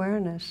it's in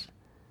awareness,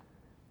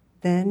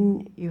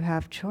 then you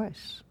have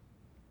choice.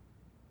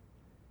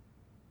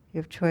 You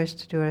have choice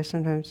to do what I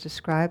sometimes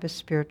describe as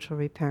spiritual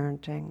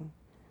reparenting,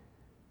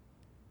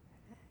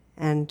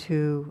 and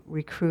to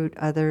recruit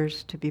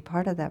others to be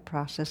part of that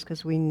process,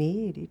 because we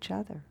need each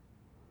other.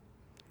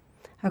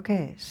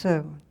 Okay,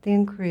 so the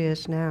inquiry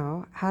is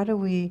now, how do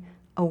we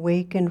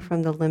awaken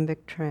from the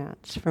limbic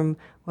trance, from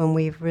when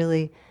we've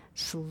really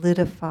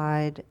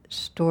solidified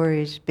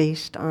stories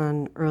based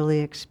on early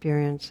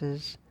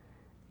experiences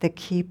that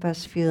keep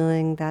us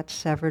feeling that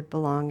severed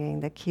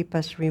belonging, that keep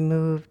us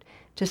removed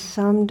to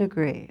some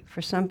degree.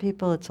 For some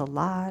people it's a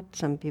lot,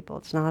 some people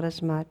it's not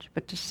as much,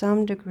 but to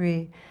some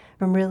degree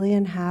from really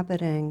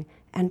inhabiting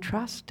and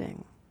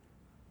trusting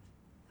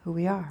who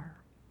we are.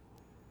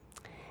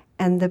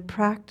 And the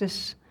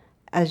practice,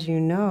 as you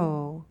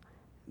know,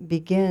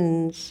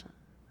 begins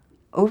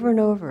over and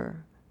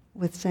over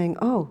with saying,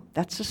 oh,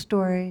 that's the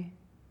story,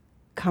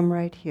 come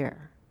right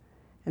here.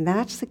 And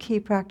that's the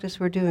key practice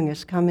we're doing,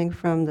 is coming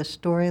from the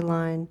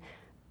storyline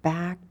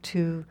back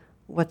to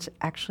what's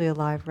actually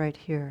alive right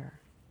here.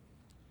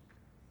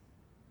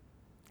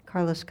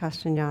 Carlos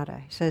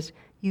Castaneda says,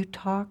 you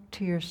talk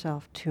to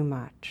yourself too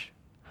much.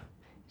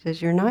 He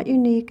says, you're not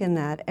unique in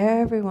that.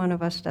 Every one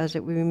of us does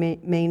it. We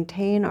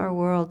maintain our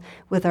world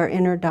with our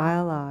inner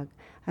dialogue.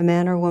 A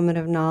man or woman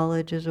of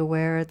knowledge is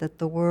aware that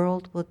the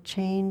world will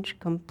change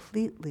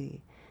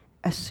completely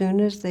as soon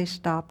as they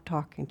stop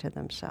talking to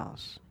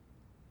themselves.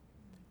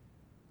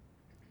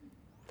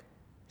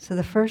 So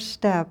the first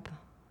step,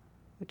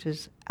 which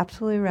is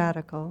absolutely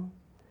radical,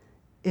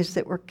 is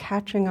that we're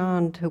catching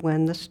on to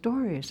when the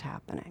story is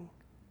happening.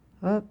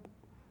 Oh,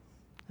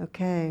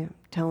 okay, I'm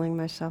telling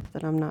myself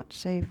that I'm not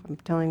safe. I'm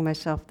telling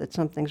myself that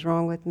something's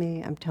wrong with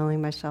me. I'm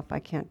telling myself I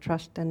can't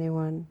trust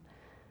anyone.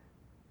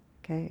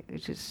 Okay,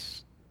 it's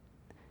just,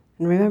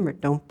 and remember,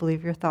 don't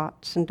believe your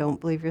thoughts and don't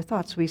believe your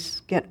thoughts. We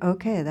get,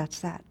 okay, that's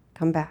that,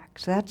 come back.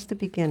 So that's the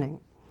beginning.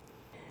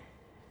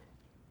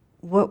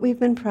 What we've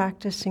been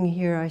practicing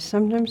here, I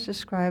sometimes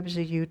describe as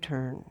a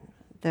U-turn,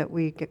 that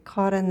we get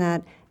caught in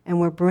that and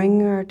we're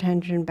bringing our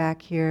attention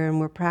back here and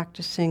we're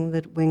practicing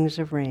the wings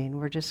of rain.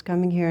 We're just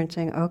coming here and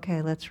saying,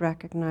 okay, let's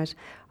recognize,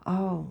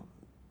 oh,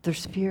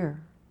 there's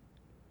fear.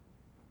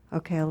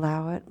 Okay,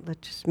 allow it.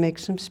 Let's just make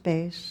some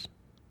space,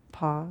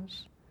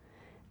 pause.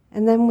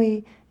 And then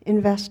we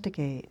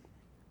investigate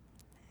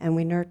and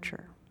we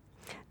nurture.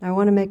 Now I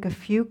want to make a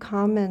few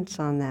comments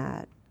on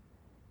that,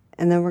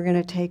 and then we're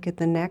going to take it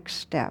the next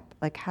step.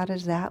 Like, how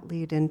does that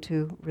lead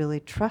into really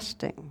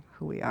trusting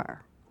who we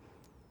are?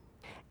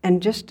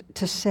 And just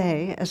to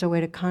say, as a way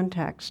to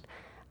context,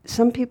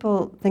 some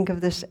people think of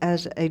this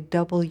as a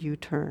double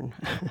U-turn,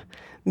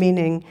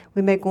 meaning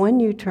we make one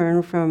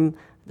U-turn from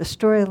the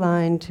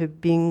storyline to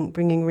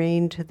bringing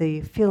rain to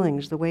the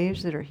feelings, the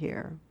waves that are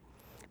here.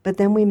 But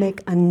then we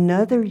make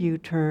another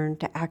U-turn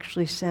to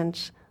actually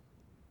sense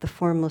the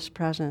formless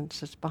presence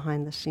that's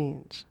behind the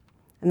scenes.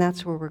 And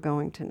that's where we're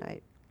going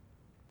tonight.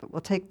 But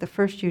we'll take the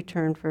first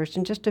U-turn first,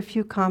 and just a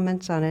few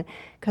comments on it,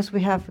 because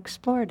we have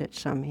explored it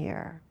some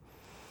here.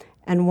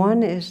 And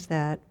one is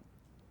that,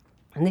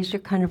 and these are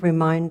kind of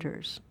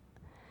reminders,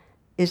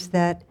 is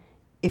that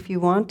if you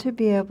want to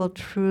be able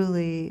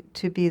truly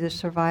to be the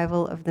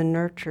survival of the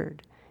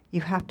nurtured, you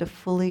have to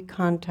fully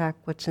contact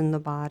what's in the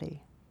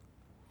body.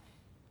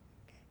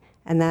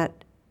 And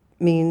that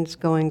means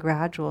going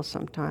gradual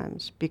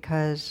sometimes,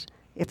 because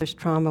if there's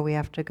trauma, we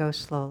have to go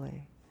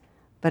slowly.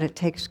 But it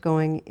takes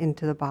going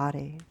into the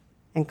body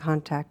and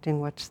contacting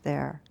what's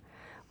there.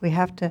 We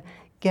have to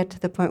get to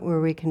the point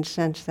where we can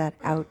sense that,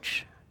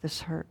 ouch,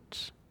 this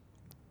hurts.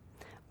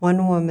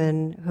 One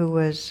woman who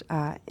was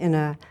in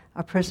a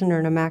prisoner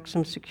in a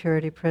maximum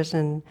security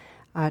prison,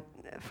 a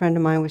friend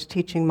of mine was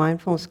teaching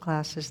mindfulness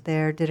classes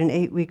there, did an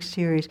 8-week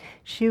series.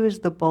 She was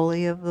the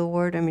bully of the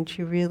ward. I mean,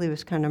 she really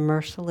was kind of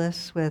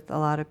merciless with a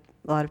lot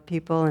of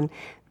people. And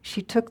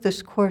she took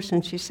this course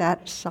and she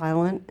sat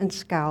silent and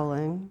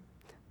scowling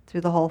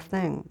through the whole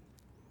thing.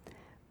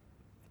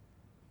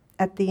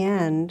 At the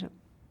end,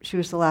 she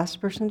was the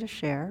last person to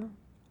share.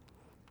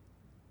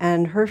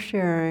 And her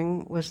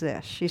sharing was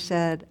this. She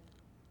said,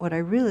 what I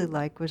really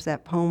liked was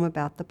that poem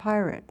about the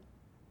pirate.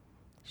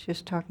 She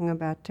was talking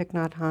about Thich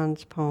Nhat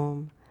Hanh's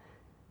poem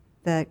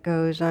that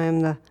goes, I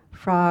am the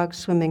frog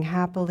swimming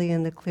happily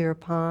in the clear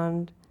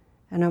pond,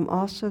 and I'm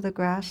also the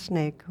grass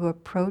snake who,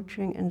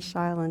 approaching in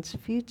silence,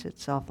 feeds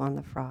itself on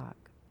the frog.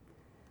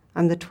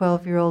 I'm the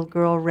 12-year-old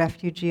girl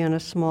refugee on a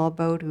small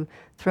boat who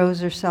throws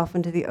herself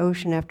into the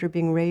ocean after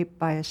being raped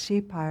by a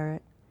sea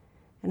pirate.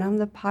 And I'm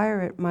the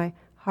pirate, my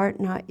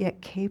heart not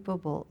yet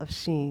capable of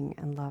seeing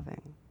and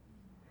loving.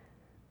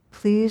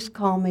 Please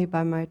call me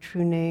by my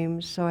true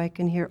name so I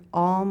can hear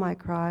all my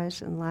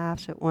cries and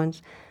laughs at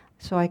once,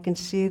 so I can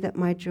see that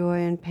my joy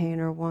and pain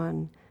are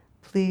one.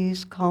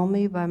 Please call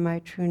me by my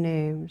true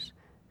names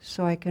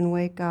so I can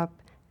wake up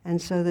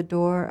and so the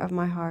door of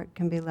my heart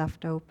can be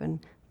left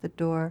open, the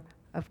door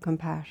of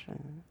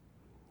compassion.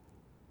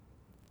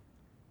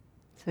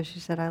 So she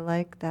said, I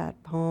like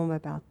that poem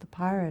about the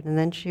pirate. And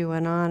then she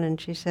went on and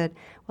she said,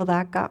 well,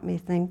 that got me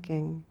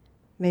thinking,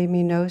 made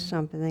me know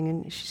something.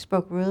 And she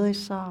spoke really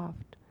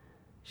soft.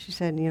 She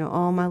said,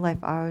 all my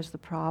life I was the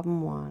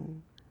problem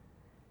one.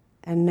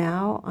 And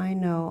now I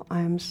know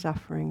I'm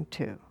suffering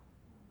too.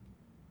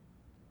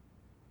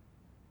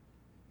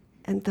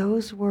 And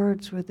those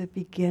words were the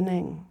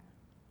beginning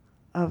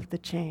of the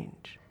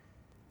change.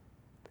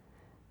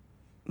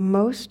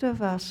 Most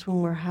of us,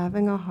 when we're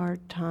having a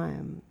hard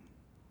time,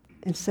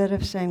 instead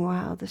of saying,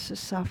 wow, this is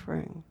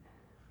suffering,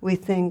 we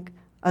think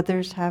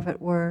others have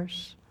it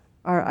worse,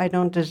 or I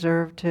don't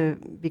deserve to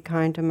be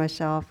kind to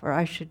myself, or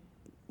I should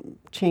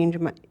change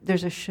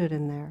there's a should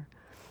in there.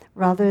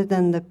 Rather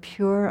than the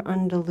pure,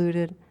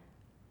 undiluted,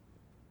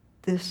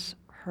 this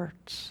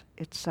hurts,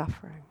 it's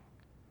suffering.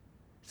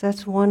 So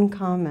that's one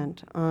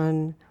comment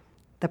on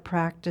the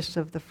practice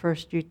of the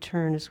first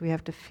U-turn, is we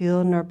have to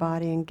feel in our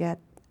body and get,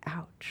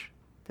 ouch,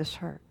 this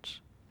hurts.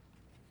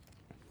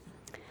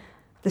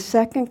 The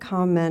second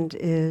comment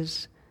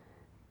is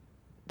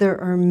there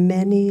are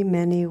many,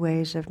 many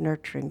ways of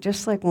nurturing.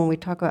 Just like when we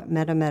talk about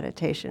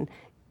metta-meditation.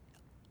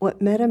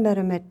 What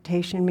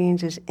metta-meditation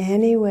means is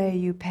any way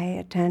you pay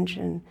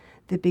attention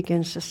that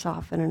begins to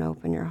soften and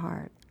open your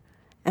heart.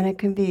 And it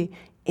can be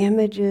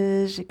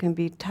images, it can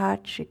be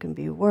touch, it can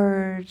be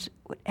words,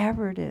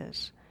 whatever it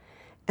is.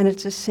 And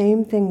it's the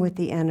same thing with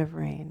the N of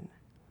rain.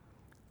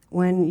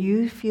 When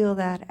you feel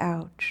that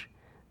ouch,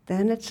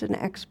 then it's an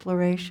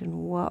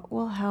exploration. What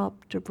will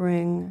help to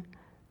bring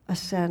a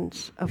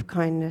sense of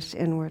kindness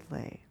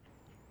inwardly?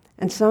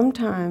 And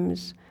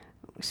sometimes,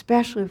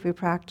 especially if we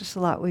practice a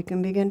lot, we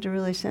can begin to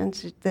really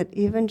sense that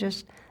even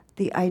just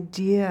the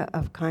idea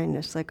of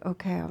kindness, like,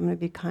 okay, I'm going to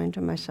be kind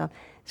to myself,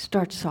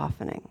 starts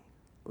softening.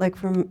 Like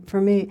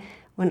for me,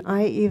 when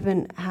I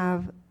even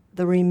have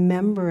the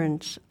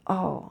remembrance,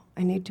 oh,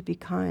 I need to be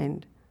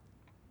kind,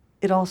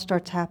 it all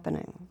starts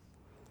happening.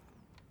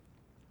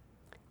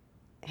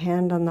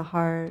 Hand on the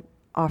heart,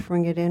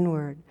 offering it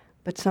inward.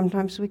 But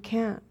sometimes we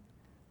can't.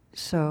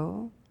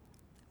 So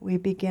we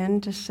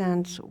begin to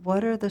sense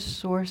what are the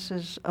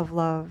sources of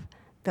love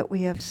that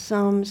we have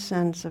some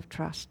sense of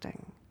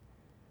trusting.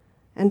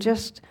 And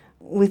just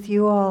with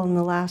you all in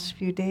the last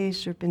few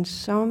days, there have been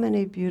so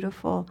many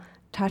beautiful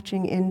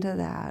touching into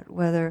that,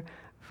 whether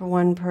for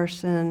one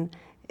person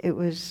it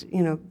was,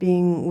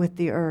 being with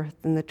the earth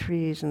and the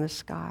trees and the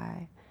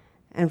sky,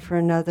 and for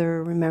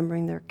another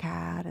remembering their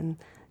cat and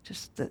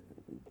just the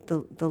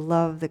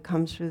love that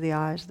comes through the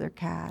eyes of their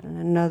cat, and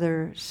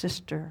another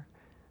sister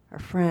or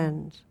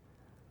friends.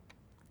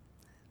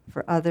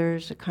 For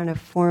others, a kind of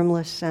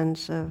formless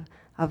sense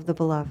of the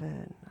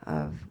beloved,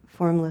 of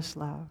formless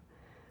love.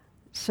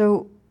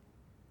 So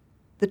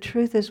the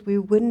truth is we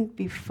wouldn't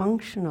be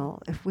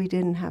functional if we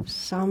didn't have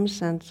some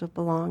sense of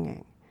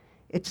belonging.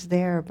 It's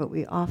there, but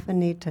we often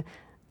need to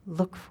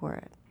look for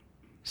it.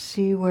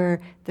 See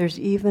where there's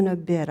even a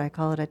bit, I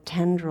call it a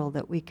tendril,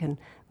 that we can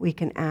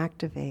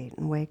activate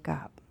and wake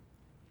up.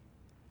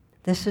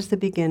 This is the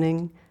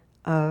beginning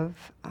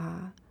of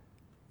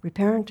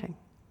reparenting.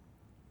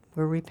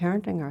 We're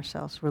reparenting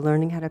ourselves. We're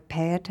learning how to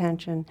pay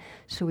attention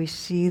so we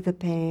see the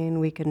pain,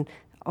 we can,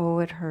 oh,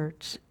 it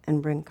hurts,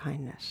 and bring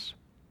kindness.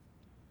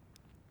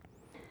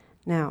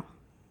 Now,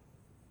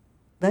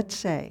 let's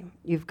say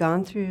you've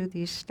gone through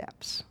these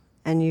steps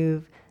and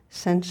you've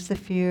sensed the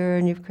fear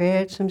and you've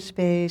created some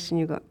space and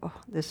you go, oh,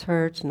 this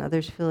hurts, and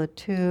others feel it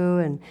too,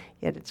 and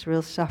yet it's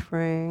real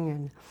suffering,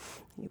 and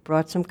you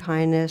brought some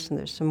kindness and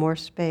there's some more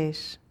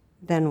space.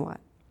 Then what?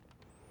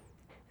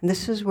 And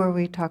this is where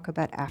we talk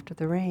about after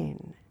the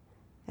rain.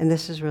 And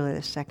this is really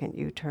the second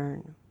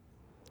U-turn.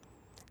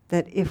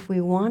 That if we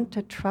want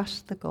to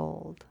trust the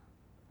gold,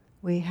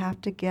 we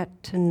have to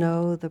get to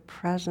know the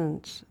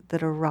presence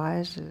that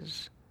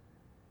arises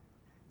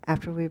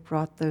after we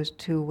brought those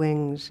two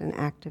wings and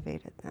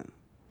activated them.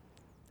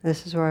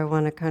 This is where I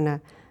want to kind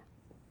of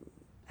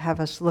have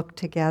us look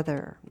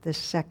together, this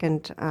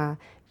second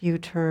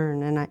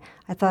U-turn. And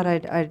I thought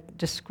I'd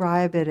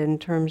describe it in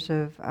terms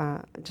of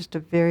just a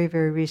very,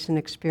 very recent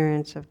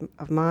experience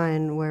of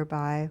mine,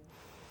 whereby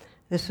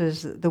this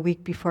was the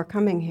week before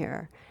coming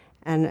here.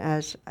 And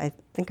as I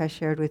think I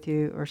shared with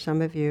you, or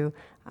some of you,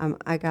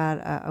 I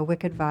got a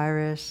wicked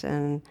virus,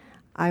 and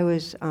I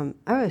was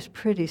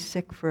pretty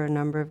sick for a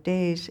number of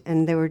days,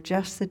 and they were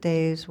just the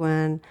days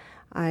when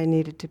I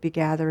needed to be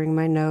gathering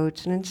my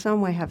notes and in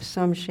some way have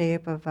some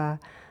shape of a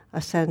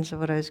sense of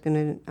what I was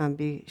going to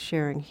be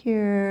sharing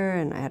here.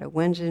 And I had a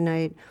Wednesday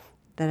night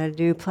that I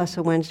do, plus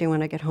a Wednesday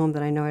when I get home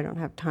that I know I don't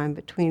have time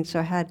between. So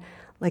I had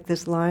like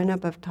this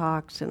lineup of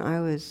talks, and I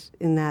was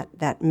in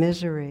that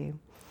misery.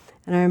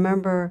 And I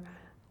remember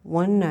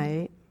one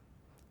night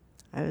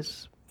I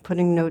was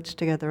putting notes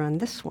together on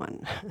this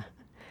one.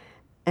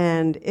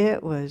 And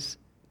it was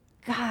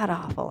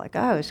god-awful. Like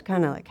I was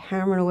kind of like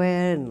hammering away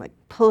at it and like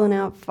pulling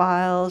out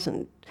files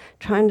and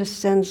trying to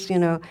sense,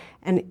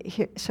 and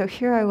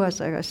here I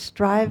was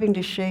striving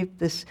to shape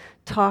this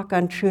talk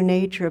on true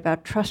nature,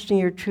 about trusting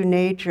your true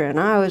nature, and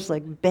I was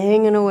like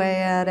banging away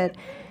at it.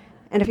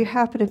 And if you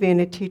happen to be in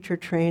a teacher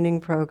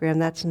training program,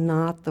 that's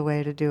not the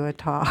way to do a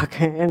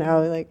talk,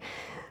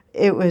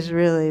 it was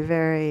really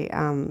very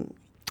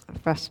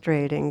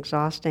frustrating,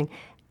 exhausting.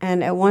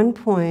 And at one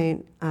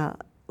point,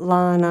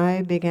 La and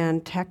I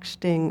began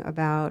texting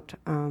about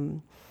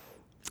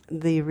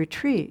the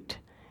retreat.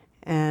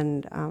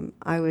 And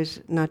I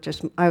was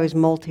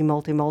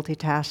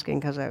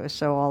multitasking because I was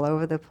so all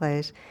over the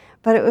place.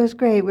 But it was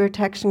great. We were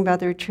texting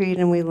about the retreat,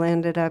 and we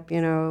landed up,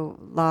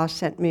 La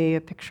sent me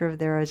a picture of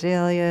their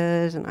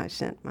azaleas, and I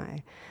sent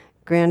my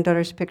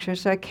granddaughter's picture.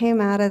 So I came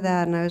out of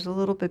that, and I was a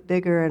little bit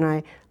bigger, and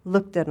I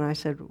looked at it, and I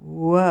said,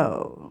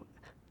 whoa,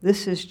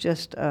 this is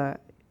just a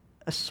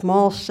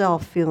small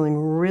self feeling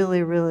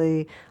really,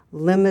 really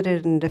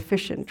limited and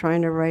deficient,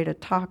 trying to write a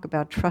talk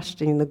about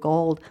trusting the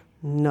gold.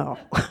 No.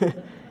 I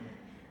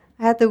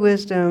had the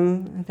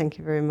wisdom, thank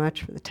you very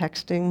much for the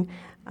texting,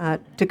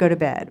 to go to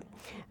bed.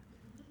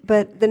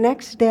 But the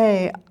next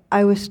day,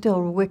 I was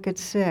still wicked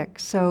sick.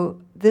 So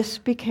this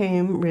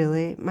became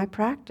really my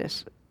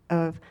practice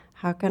of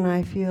how can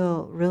I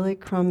feel really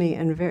crummy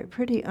and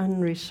pretty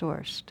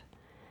unresourced.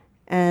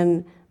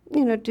 And,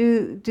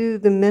 do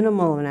the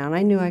minimal amount.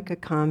 I knew I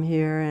could come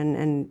here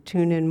and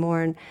tune in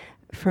more. And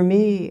for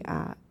me,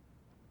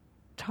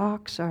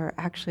 talks are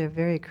actually a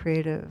very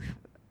creative.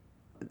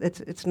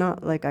 It's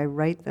not like I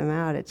write them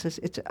out.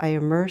 I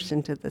immerse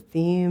into the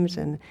themes,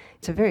 and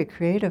it's a very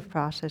creative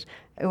process.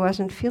 I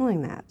wasn't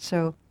feeling that,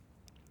 so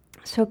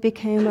it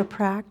became a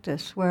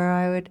practice where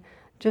I would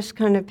just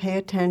kind of pay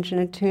attention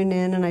and tune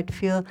in, and I'd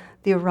feel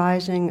the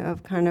arising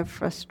of kind of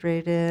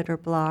frustrated or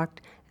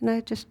blocked, and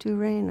I'd just do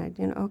rain. I'd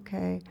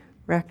okay,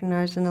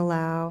 recognize and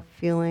allow,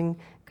 feeling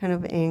kind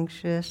of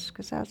anxious,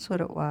 because that's what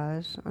it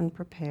was,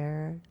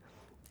 unprepared,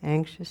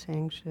 anxious,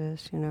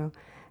 and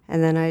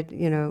then I'd,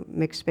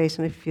 make space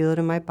and I feel it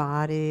in my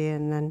body,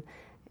 and then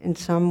in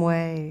some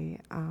way,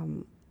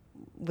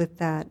 with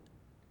that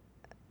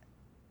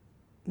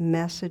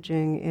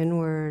messaging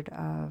inward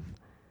of,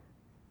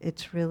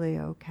 it's really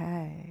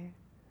okay.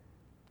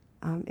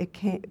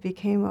 It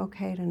became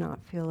okay to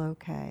not feel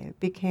okay. It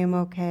became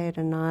okay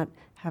to not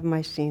have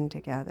my scene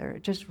together.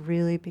 It just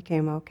really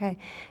became okay.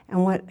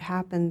 And what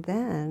happened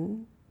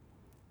then,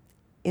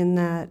 in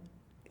that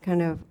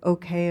kind of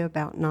okay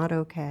about not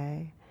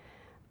okay,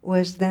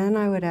 was then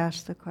I would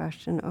ask the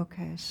question,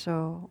 okay,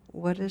 so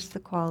what is the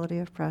quality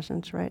of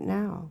presence right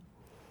now?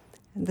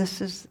 And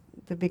this is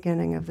the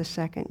beginning of the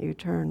second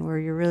U-turn, where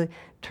you're really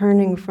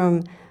turning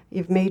from,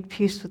 you've made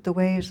peace with the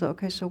waves,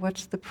 okay, so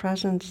what's the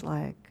presence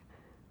like?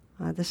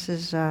 This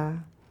is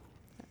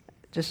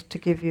just to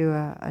give you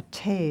a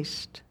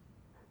taste.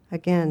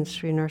 Again,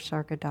 Sri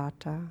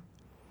Nisargadatta.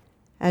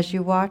 As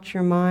you watch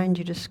your mind,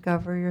 you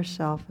discover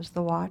yourself as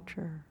the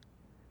watcher.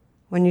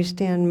 When you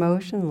stand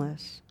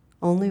motionless,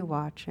 only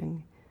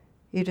watching,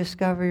 you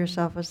discover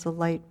yourself as the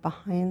light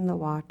behind the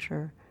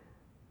watcher.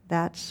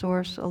 That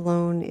source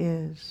alone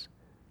is.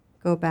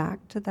 Go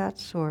back to that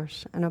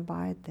source and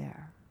abide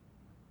there.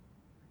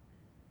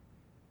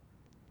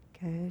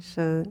 Okay,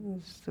 so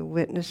it's the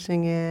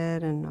witnessing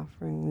it and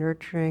offering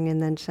nurturing,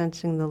 and then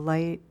sensing the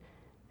light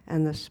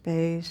and the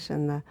space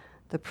and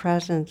the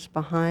presence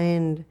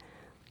behind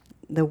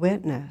the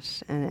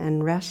witness,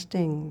 and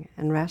resting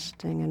and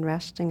resting and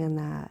resting in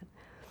that.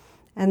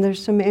 And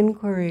there's some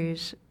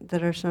inquiries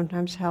that are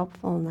sometimes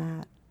helpful in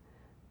that,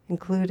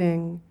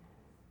 including,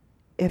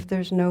 if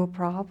there's no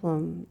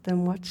problem,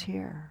 then what's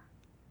here?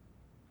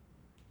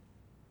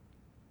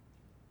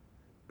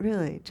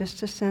 Really, just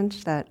to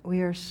sense that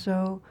we are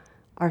so,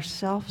 our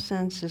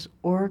self-sense is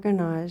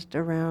organized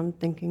around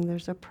thinking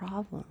there's a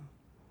problem,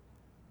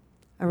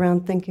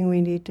 around thinking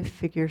we need to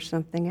figure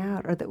something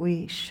out, or that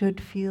we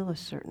should feel a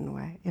certain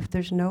way. If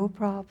there's no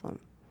problem,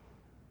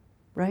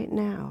 right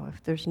now,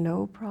 if there's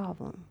no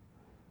problem,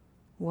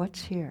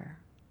 what's here?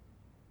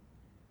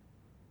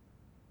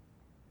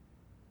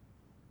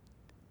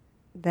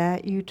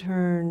 That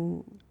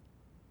U-turn,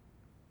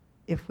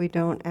 if we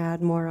don't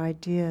add more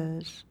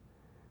ideas,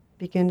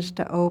 begins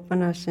to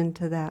open us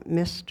into that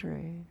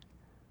mystery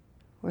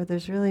where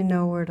there's really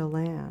nowhere to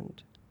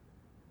land.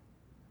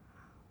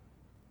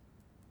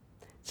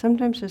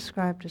 Sometimes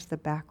described as the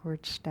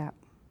backward step,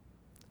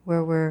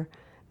 where we're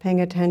paying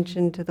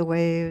attention to the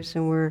waves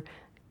and we're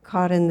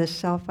caught in this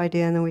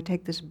self-idea, and then we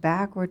take this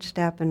backward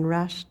step and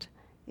rest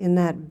in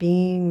that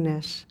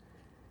beingness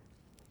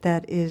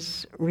that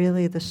is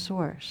really the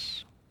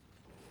source.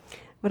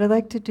 What I'd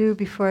like to do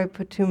before I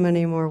put too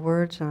many more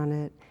words on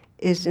it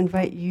is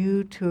invite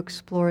you to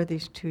explore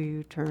these two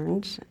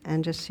U-turns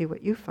and just see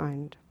what you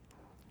find.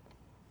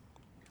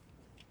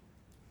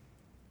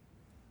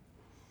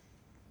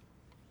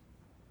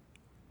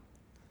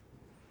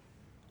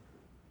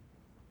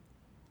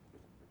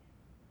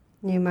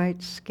 You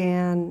might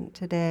scan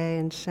today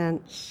and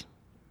sense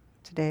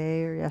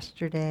today or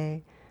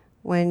yesterday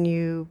when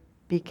you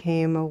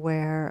became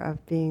aware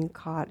of being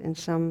caught in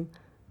some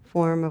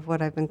form of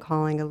what I've been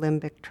calling a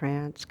limbic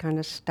trance, kind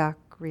of stuck,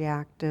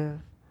 reactive,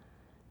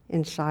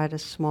 inside a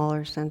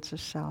smaller sense of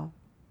self.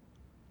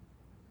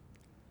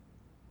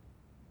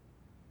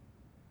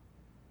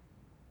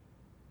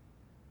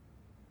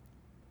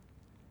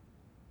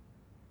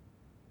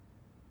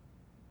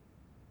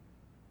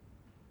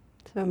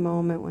 It's a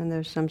moment when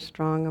there's some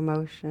strong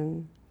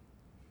emotion.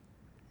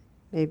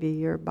 Maybe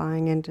you're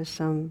buying into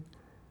some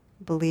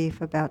belief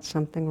about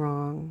something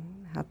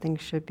wrong, how things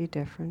should be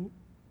different.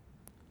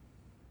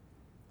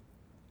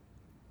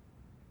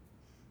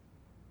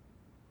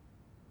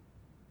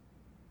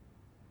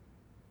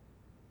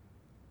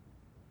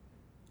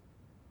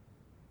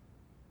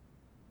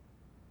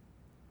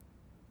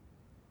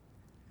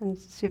 And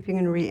see if you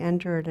can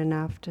re-enter it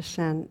enough to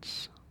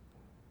sense,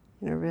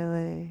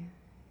 really,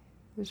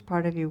 there's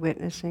part of you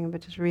witnessing,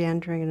 but just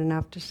re-entering it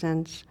enough to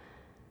sense,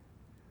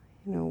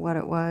 what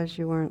it was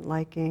you weren't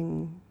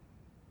liking,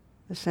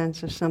 the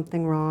sense of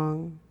something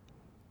wrong.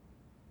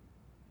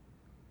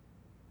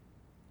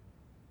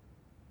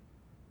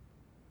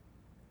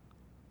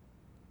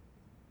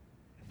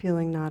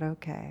 Feeling not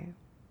okay.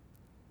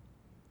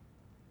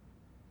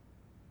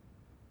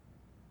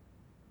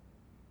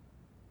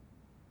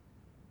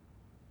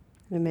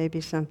 And it may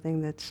be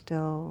something that's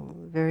still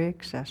very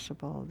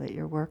accessible that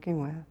you're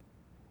working with.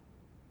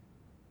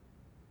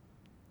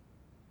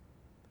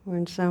 Or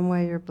in some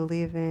way you're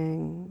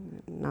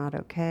believing not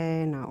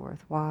okay, not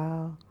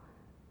worthwhile,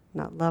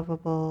 not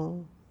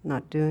lovable,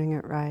 not doing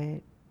it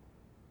right,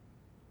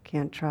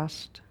 can't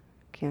trust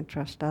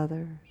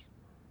others.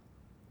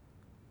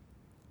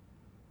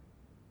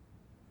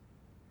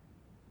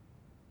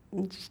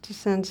 And just to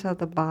sense how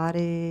the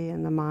body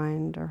and the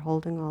mind are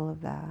holding all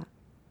of that.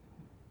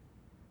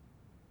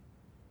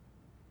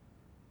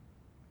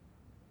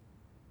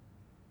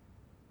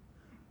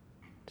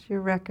 So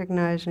you're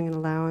recognizing and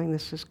allowing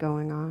this is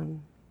going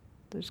on.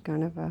 There's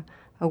kind of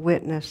a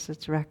witness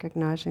that's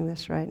recognizing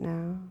this right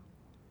now.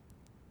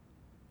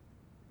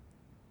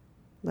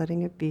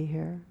 Letting it be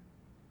here.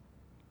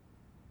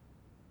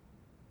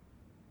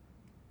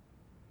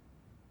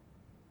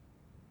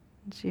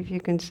 And see if you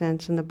can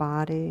sense in the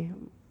body,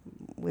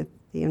 with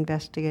the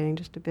investigating,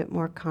 just a bit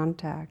more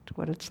contact,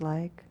 what it's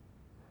like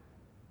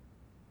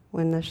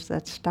when there's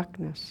that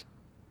stuckness.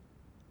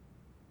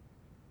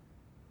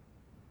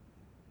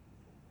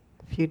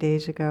 A few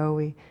days ago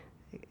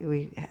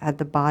we had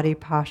the body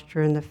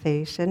posture in the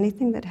face.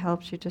 Anything that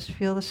helps you, just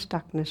feel the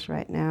stuckness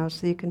right now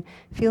so you can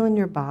feel in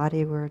your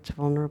body where it's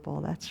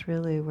vulnerable. That's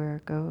really where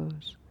it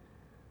goes.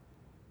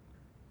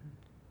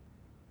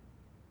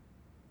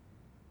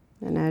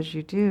 And as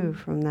you do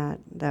from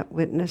that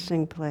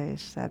witnessing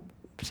place, that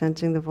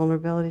sensing the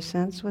vulnerability,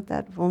 sense what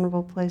that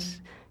vulnerable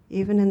place,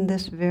 even in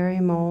this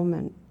very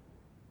moment,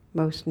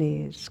 most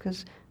needs.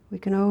 Because we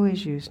can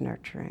always use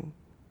nurturing.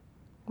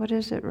 What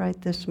is it right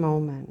this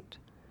moment?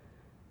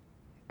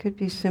 It could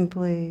be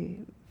simply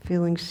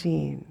feeling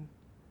seen,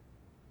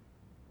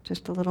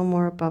 just a little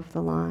more above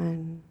the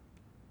line.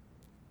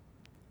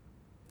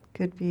 It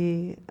could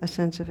be a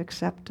sense of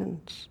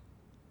acceptance.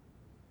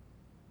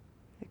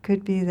 It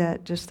could be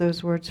that just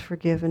those words,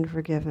 forgiven,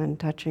 forgiven,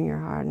 touching your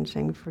heart and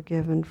saying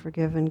forgiven,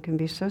 forgiven, can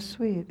be so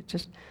sweet. It's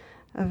just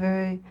a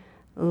very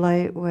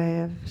light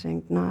way of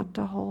saying not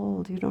to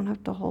hold. You don't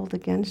have to hold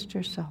against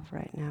yourself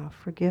right now.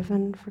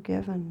 Forgiven,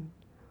 forgiven.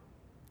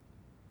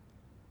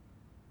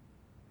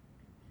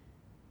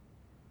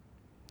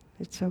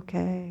 It's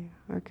okay.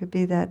 Or it could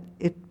be that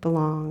it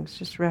belongs,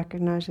 just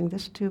recognizing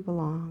this too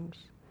belongs.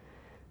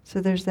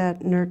 So there's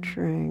that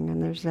nurturing,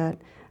 and there's that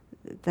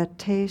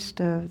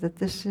taste of that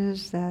this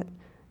is that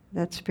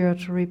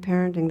spiritual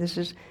reparenting. This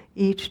is,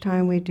 each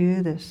time we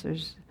do this,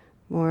 there's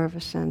more of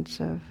a sense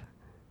of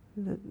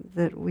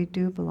that we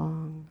do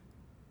belong.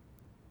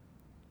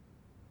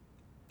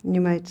 And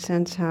you might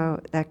sense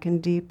how that can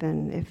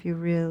deepen if you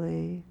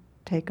really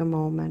take a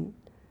moment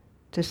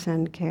to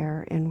send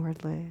care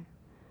inwardly,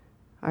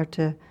 or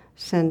to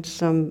sense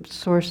some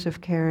source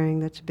of caring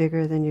that's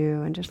bigger than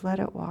you and just let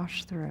it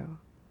wash through.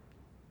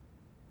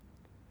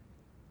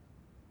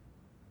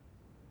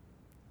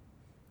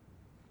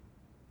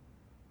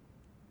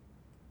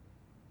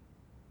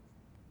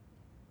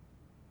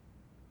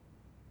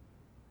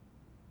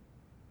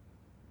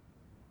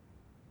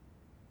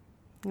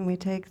 And we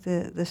take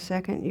the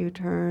second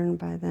U-turn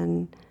by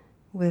then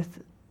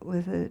with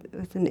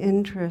an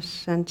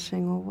interest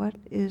sensing, well, what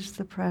is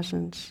the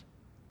presence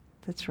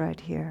that's right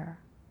here?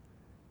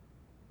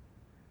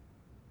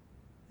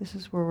 This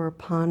is where we're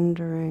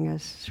pondering,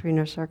 as Sri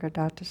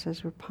Nisargadatta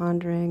says, we're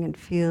pondering and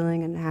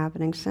feeling and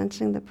inhabiting,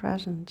 sensing the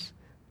presence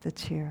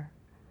that's here.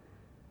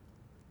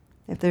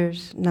 If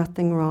there's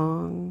nothing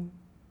wrong,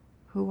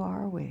 who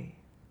are we?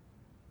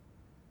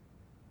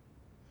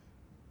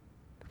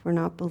 If we're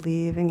not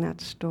believing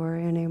that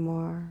story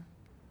anymore,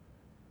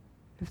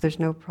 if there's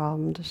no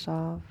problem to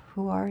solve,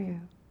 who are you?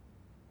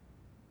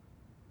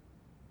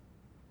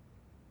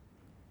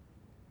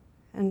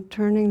 And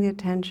turning the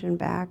attention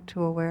back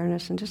to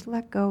awareness and just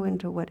let go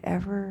into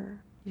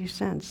whatever you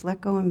sense.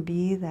 Let go and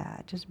be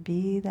that. Just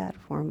be that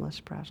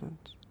formless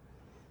presence,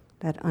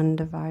 that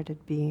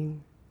undivided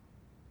being.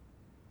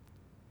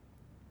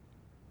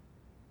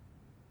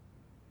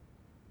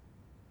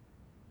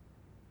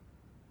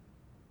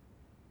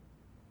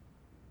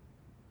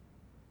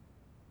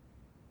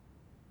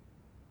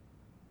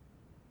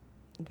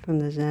 And from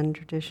the Zen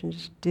tradition,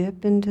 just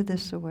dip into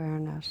this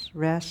awareness.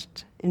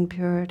 Rest in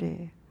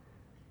purity.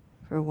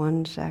 For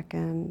 1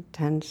 second,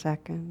 10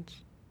 seconds,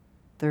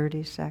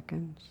 30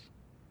 seconds.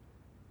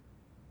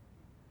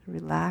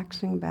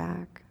 Relaxing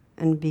back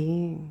and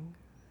being,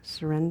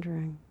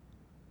 surrendering.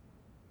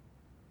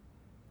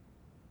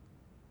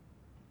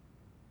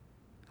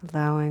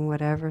 Allowing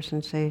whatever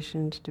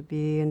sensations to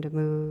be and to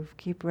move.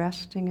 Keep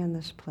resting in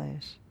this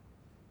place.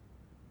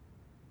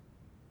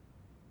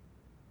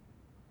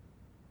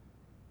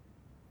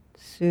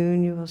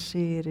 Soon you will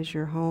see it is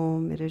your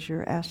home, it is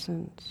your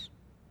essence.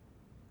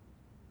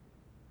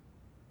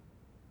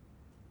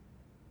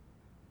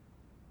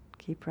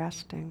 Keep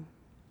resting.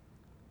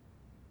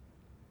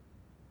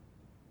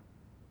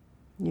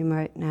 You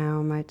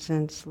might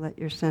sense, let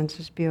your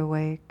senses be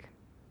awake.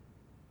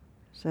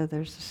 So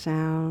there's the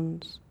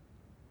sounds,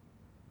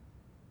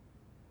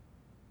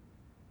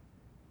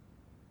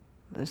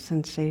 the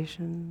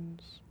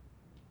sensations,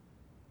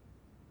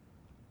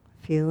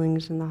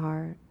 feelings in the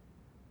heart.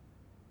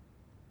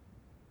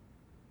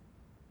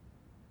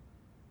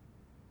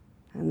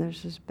 And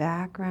there's this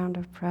background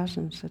of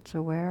presence that's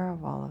aware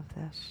of all of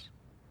this.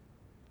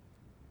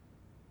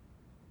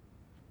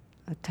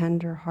 A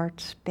tender heart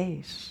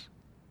space.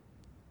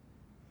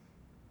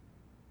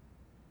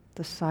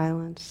 The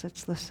silence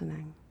that's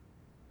listening.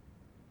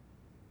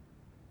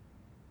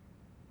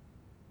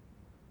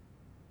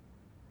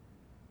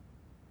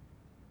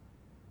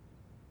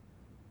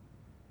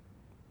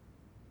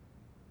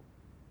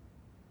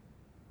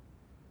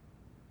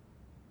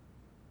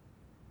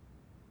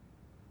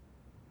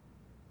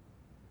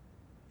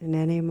 In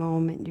any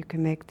moment you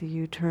can make the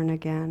U-turn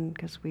again,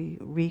 because we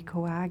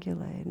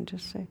recoagulate, and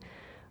just say,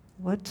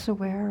 what's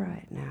aware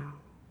right now?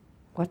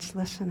 What's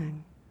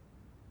listening?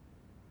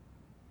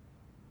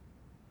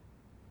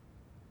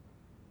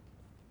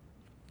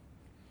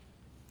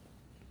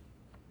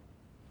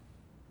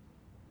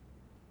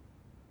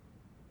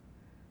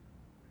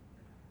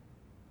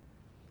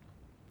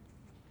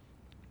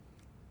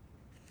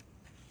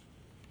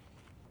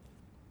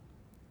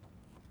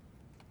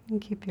 And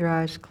keep your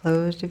eyes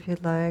closed if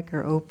you'd like,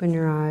 or open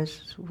your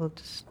eyes. We'll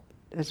just,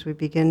 as we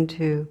begin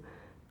to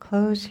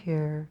close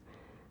here,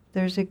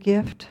 there's a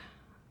gift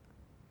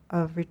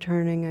of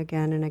returning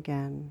again and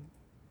again,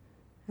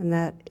 and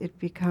that it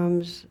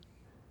becomes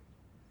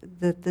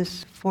that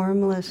this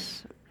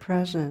formless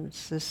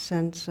presence, this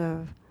sense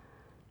of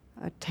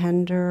a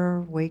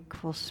tender,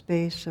 wakeful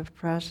space of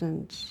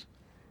presence,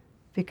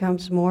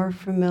 becomes more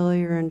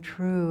familiar and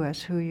true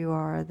as who you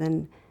are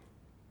than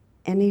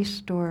any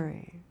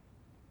story.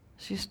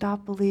 So you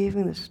stop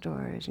believing the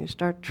stories and you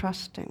start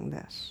trusting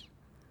this.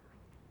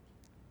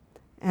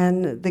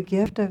 And the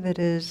gift of it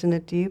is, in a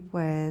deep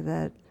way,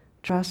 that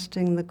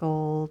trusting the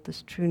gold,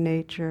 this true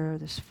nature,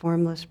 this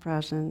formless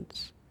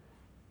presence,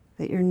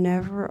 that you're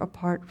never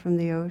apart from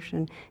the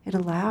ocean, it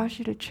allows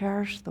you to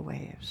cherish the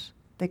waves.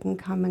 They can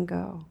come and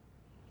go.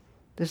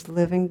 This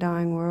living,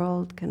 dying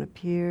world can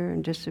appear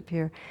and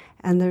disappear,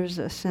 and there's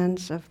a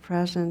sense of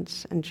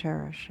presence and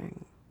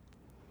cherishing.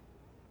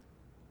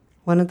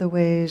 One of the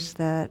ways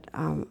that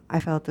I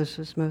felt this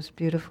was most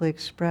beautifully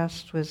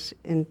expressed was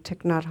in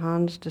Thich Nhat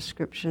Hanh's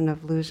description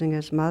of losing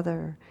his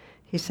mother.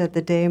 He said,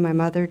 the day my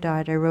mother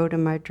died, I wrote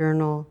in my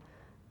journal,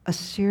 a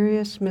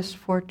serious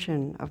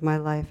misfortune of my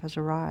life has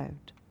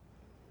arrived.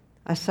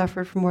 I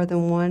suffered for more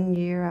than 1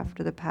 year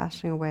after the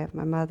passing away of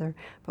my mother,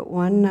 but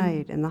one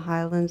night in the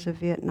highlands of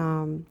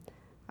Vietnam,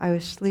 I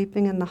was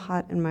sleeping in the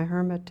hut in my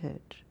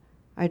hermitage.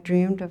 I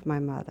dreamed of my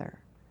mother.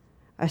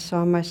 I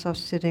saw myself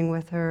sitting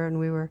with her, and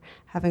we were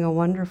having a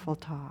wonderful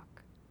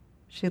talk.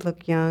 She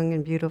looked young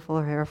and beautiful,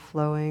 her hair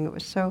flowing. It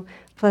was so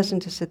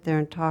pleasant to sit there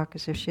and talk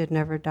as if she had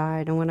never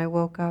died. And when I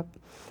woke up,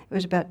 it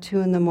was about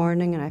 2 a.m,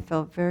 and I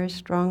felt very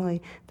strongly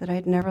that I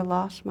had never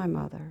lost my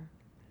mother.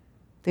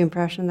 The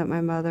impression that my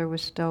mother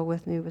was still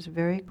with me was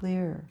very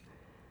clear.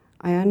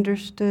 I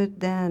understood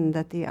then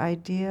that the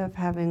idea of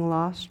having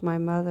lost my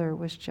mother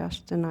was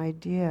just an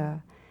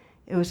idea.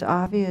 It was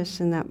obvious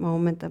in that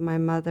moment that my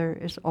mother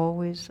is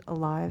always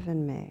alive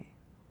in me.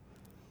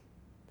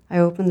 I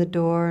opened the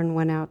door and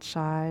went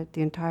outside.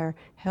 The entire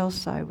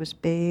hillside was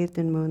bathed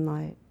in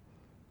moonlight.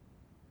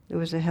 It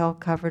was a hill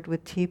covered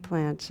with tea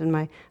plants, and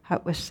my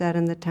hut was set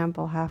in the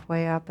temple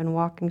halfway up, and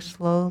walking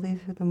slowly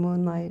through the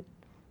moonlight,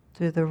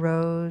 through the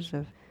rows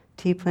of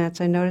tea plants,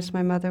 I noticed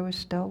my mother was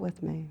still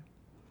with me.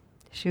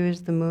 She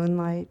was the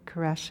moonlight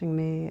caressing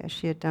me as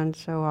she had done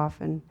so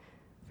often,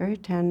 very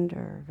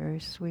tender, very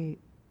sweet.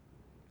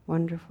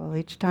 Wonderful.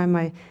 Each time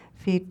my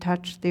feet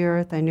touched the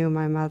earth, I knew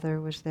my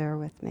mother was there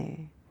with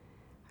me.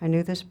 I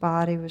knew this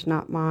body was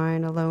not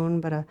mine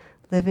alone, but a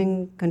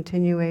living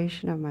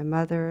continuation of my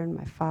mother and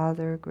my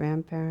father,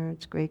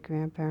 grandparents,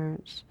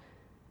 great-grandparents.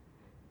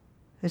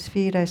 His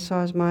feet I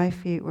saw as my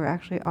feet were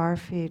actually our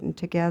feet, and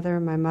together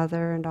my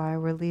mother and I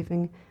were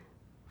leaving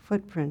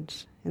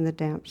footprints in the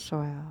damp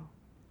soil.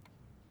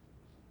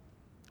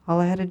 All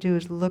I had to do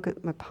was look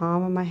at my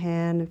palm of my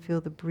hand and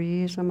feel the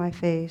breeze on my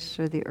face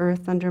or the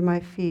earth under my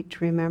feet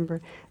to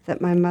remember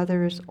that my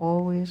mother is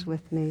always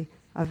with me,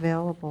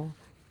 available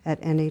at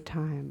any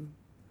time.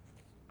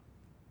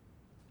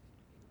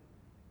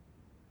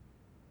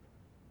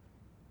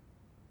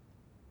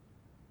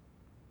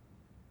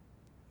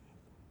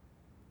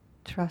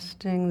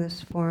 Trusting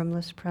this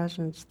formless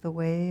presence, the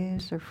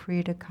waves are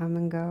free to come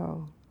and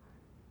go,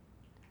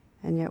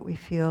 and yet we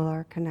feel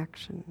our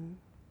connection.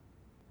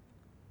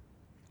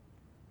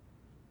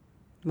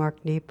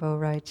 Mark Nepo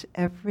writes,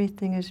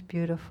 everything is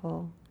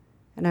beautiful,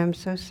 and I'm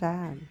so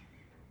sad.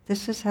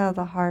 This is how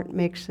the heart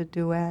makes a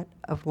duet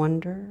of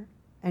wonder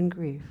and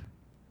grief.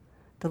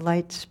 The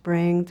light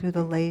spraying through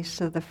the lace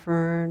of the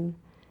fern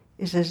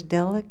is as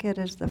delicate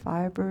as the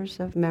fibers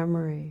of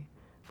memory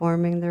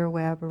forming their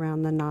web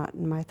around the knot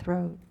in my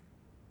throat.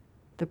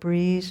 The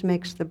breeze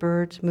makes the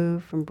birds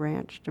move from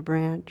branch to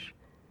branch,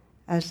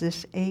 as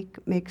this ache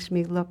makes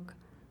me look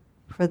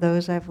for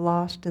those I've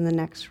lost in the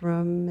next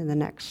room, in the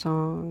next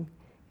song,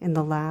 in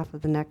the laugh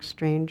of the next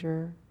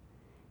stranger.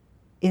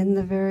 In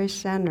the very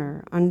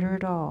center, under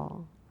it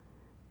all,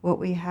 what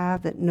we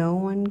have that no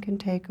one can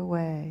take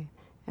away,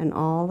 and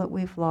all that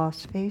we've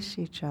lost face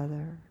each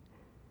other.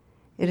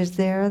 It is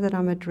there that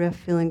I'm adrift,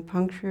 feeling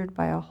punctured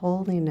by a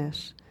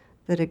holiness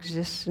that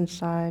exists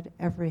inside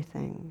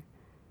everything.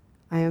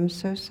 I am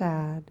so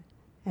sad,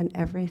 and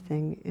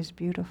everything is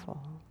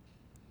beautiful.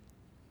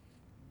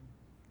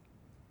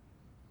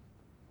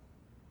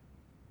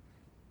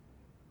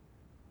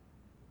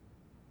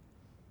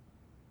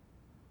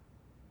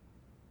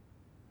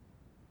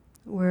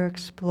 We're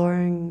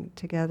exploring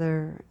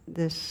together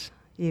this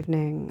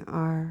evening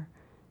our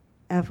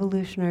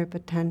evolutionary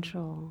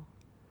potential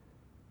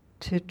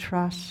to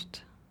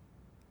trust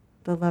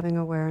the loving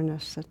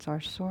awareness that's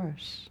our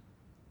source.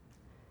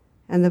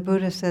 And the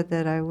Buddha said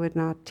that I would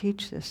not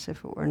teach this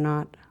if it were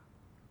not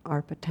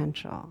our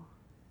potential.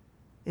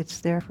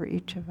 It's there for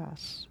each of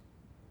us.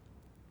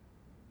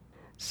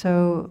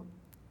 So,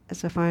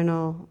 as a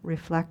final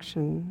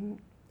reflection,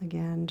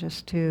 again,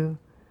 just to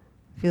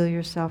feel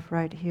yourself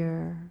right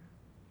here,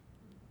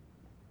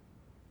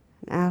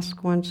 and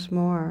ask once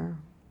more,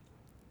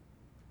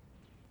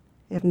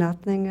 if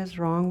nothing is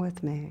wrong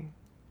with me,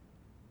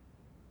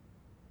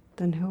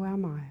 then who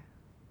am I?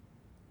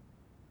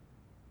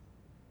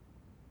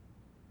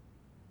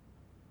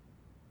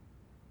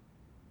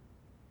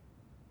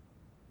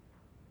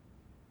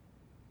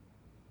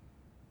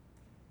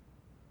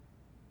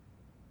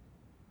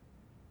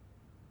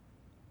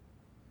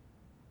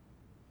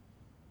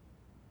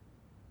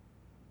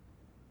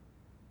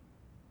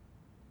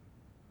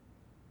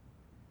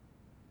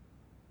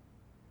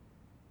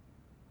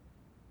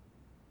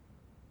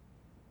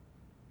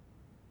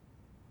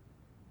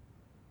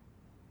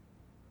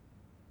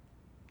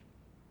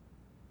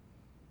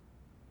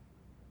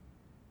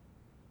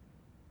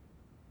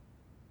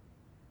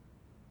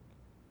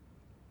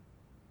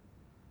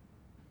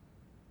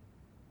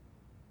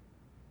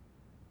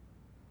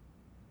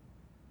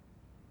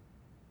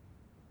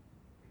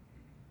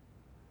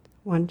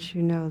 Once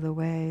you know the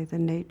way, the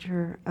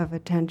nature of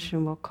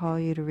attention will call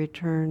you to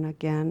return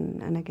again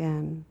and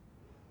again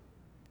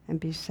and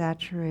be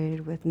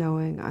saturated with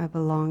knowing I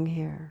belong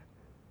here.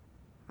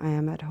 I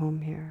am at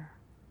home here.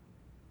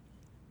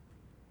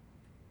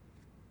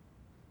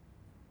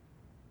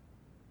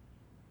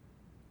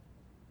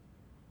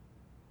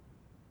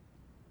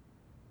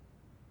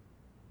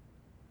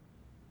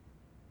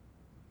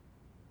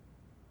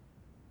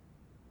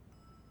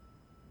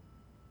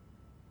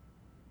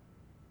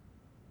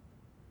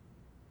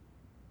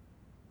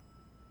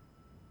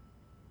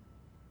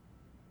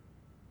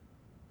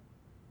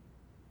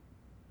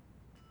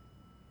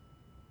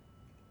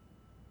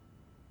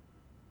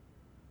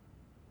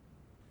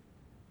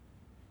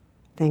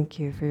 Thank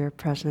you for your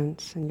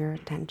presence and your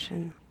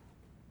attention.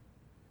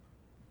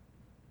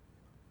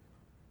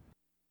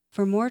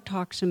 For more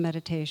talks and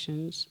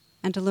meditations,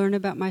 and to learn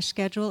about my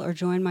schedule or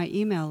join my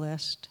email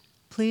list,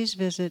 please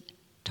visit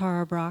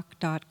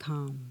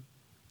tarabrach.com.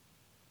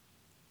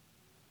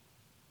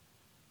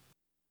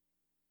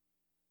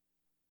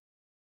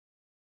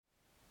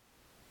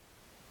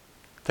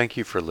 Thank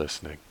you for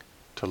listening.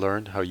 To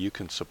learn how you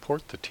can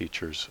support the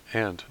teachers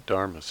and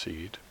Dharma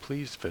Seed,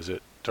 please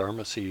visit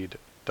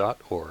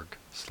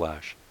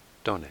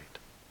dharmaseed.org/donate.